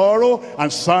family, sorrow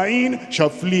and sighing shall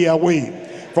flee away.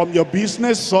 From your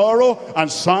business, sorrow and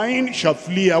sighing shall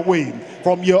flee away.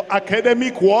 From your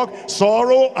academic work,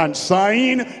 sorrow and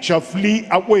sighing shall flee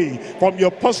away. From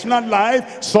your personal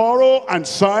life, sorrow and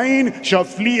sighing shall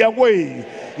flee away.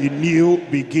 A new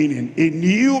beginning, a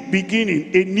new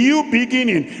beginning, a new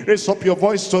beginning. Raise up your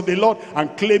voice to the Lord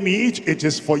and claim it. It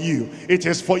is for you. It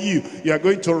is for you. You are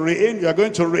going to reign. You are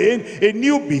going to reign. A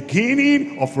new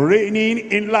beginning of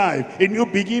reigning in life. A new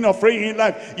beginning of reigning in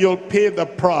life. You'll pay the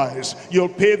price. You'll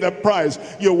pay the price.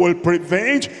 You will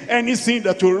prevent anything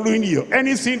that will ruin you.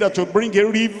 Anything that will bring a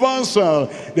reversal.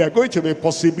 There are going to be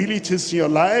possibilities in your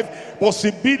life.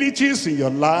 Possibilities in your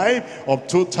life of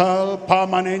total,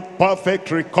 permanent,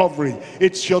 perfect recovery.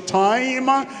 It's your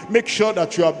time. Make sure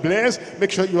that you are blessed.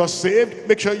 Make sure you are saved.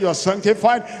 Make sure you are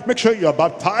sanctified. Make sure you are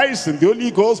baptized in the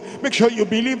Holy Ghost. Make sure you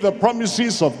believe the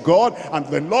promises of God, and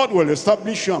the Lord will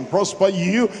establish you and prosper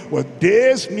you with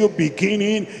this new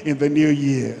beginning in the new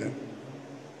year.